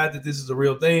notified that this is a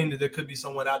real thing, that there could be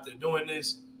someone out there doing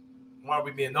this? Why are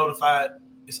we being notified?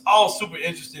 It's all super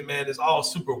interesting, man. It's all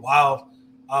super wild.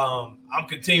 I'm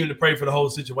continuing to pray for the whole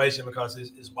situation because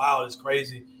it's wild. It's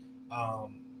crazy.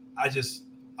 I just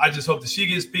hope that she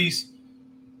gets peace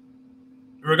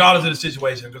regardless of the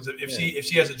situation. Because if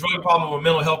she has a drug problem or a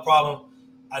mental health problem,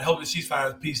 I hope that she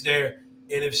finds peace there.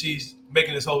 And if she's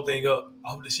making this whole thing up,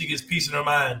 I hope that she gets peace in her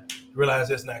mind to realize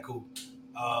that's not cool.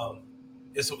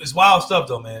 It's wild stuff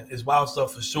though, man. It's wild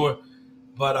stuff for sure.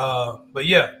 But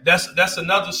yeah, that's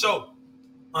another show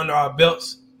under our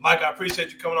belts. Mike, I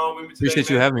appreciate you coming on with me today.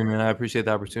 Appreciate you having me, man. I appreciate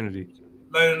the opportunity.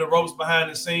 Learning the ropes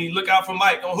behind the scene. Look out for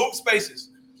Mike on Hoop Spaces.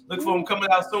 Look for him coming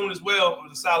out soon as well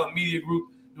with the Silent Media Group,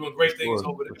 doing great things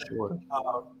over there. Sure.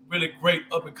 Really great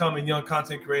up-and-coming young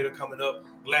content creator coming up.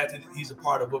 Glad that he's a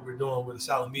part of what we're doing with the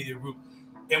Silent Media Group.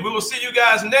 And we will see you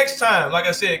guys next time. Like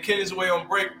I said, Kenny's away on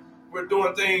break. We're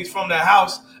doing things from the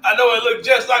house. I know it looked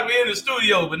just like we're in the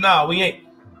studio, but nah, we ain't.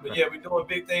 But yeah, we're doing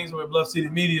big things with Bluff City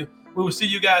Media. We will see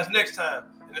you guys next time.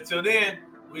 And until then,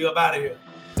 we up out of here.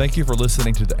 Thank you for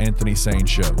listening to the Anthony Sain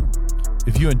Show.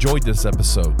 If you enjoyed this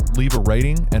episode, leave a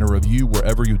rating and a review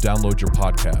wherever you download your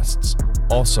podcasts.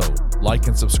 Also, like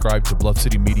and subscribe to Bluff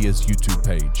City Media's YouTube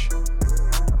page.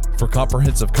 For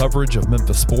comprehensive coverage of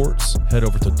Memphis sports, head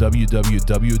over to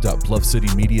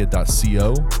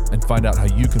www.bluffcitymedia.co and find out how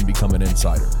you can become an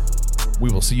insider.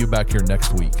 We will see you back here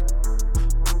next week.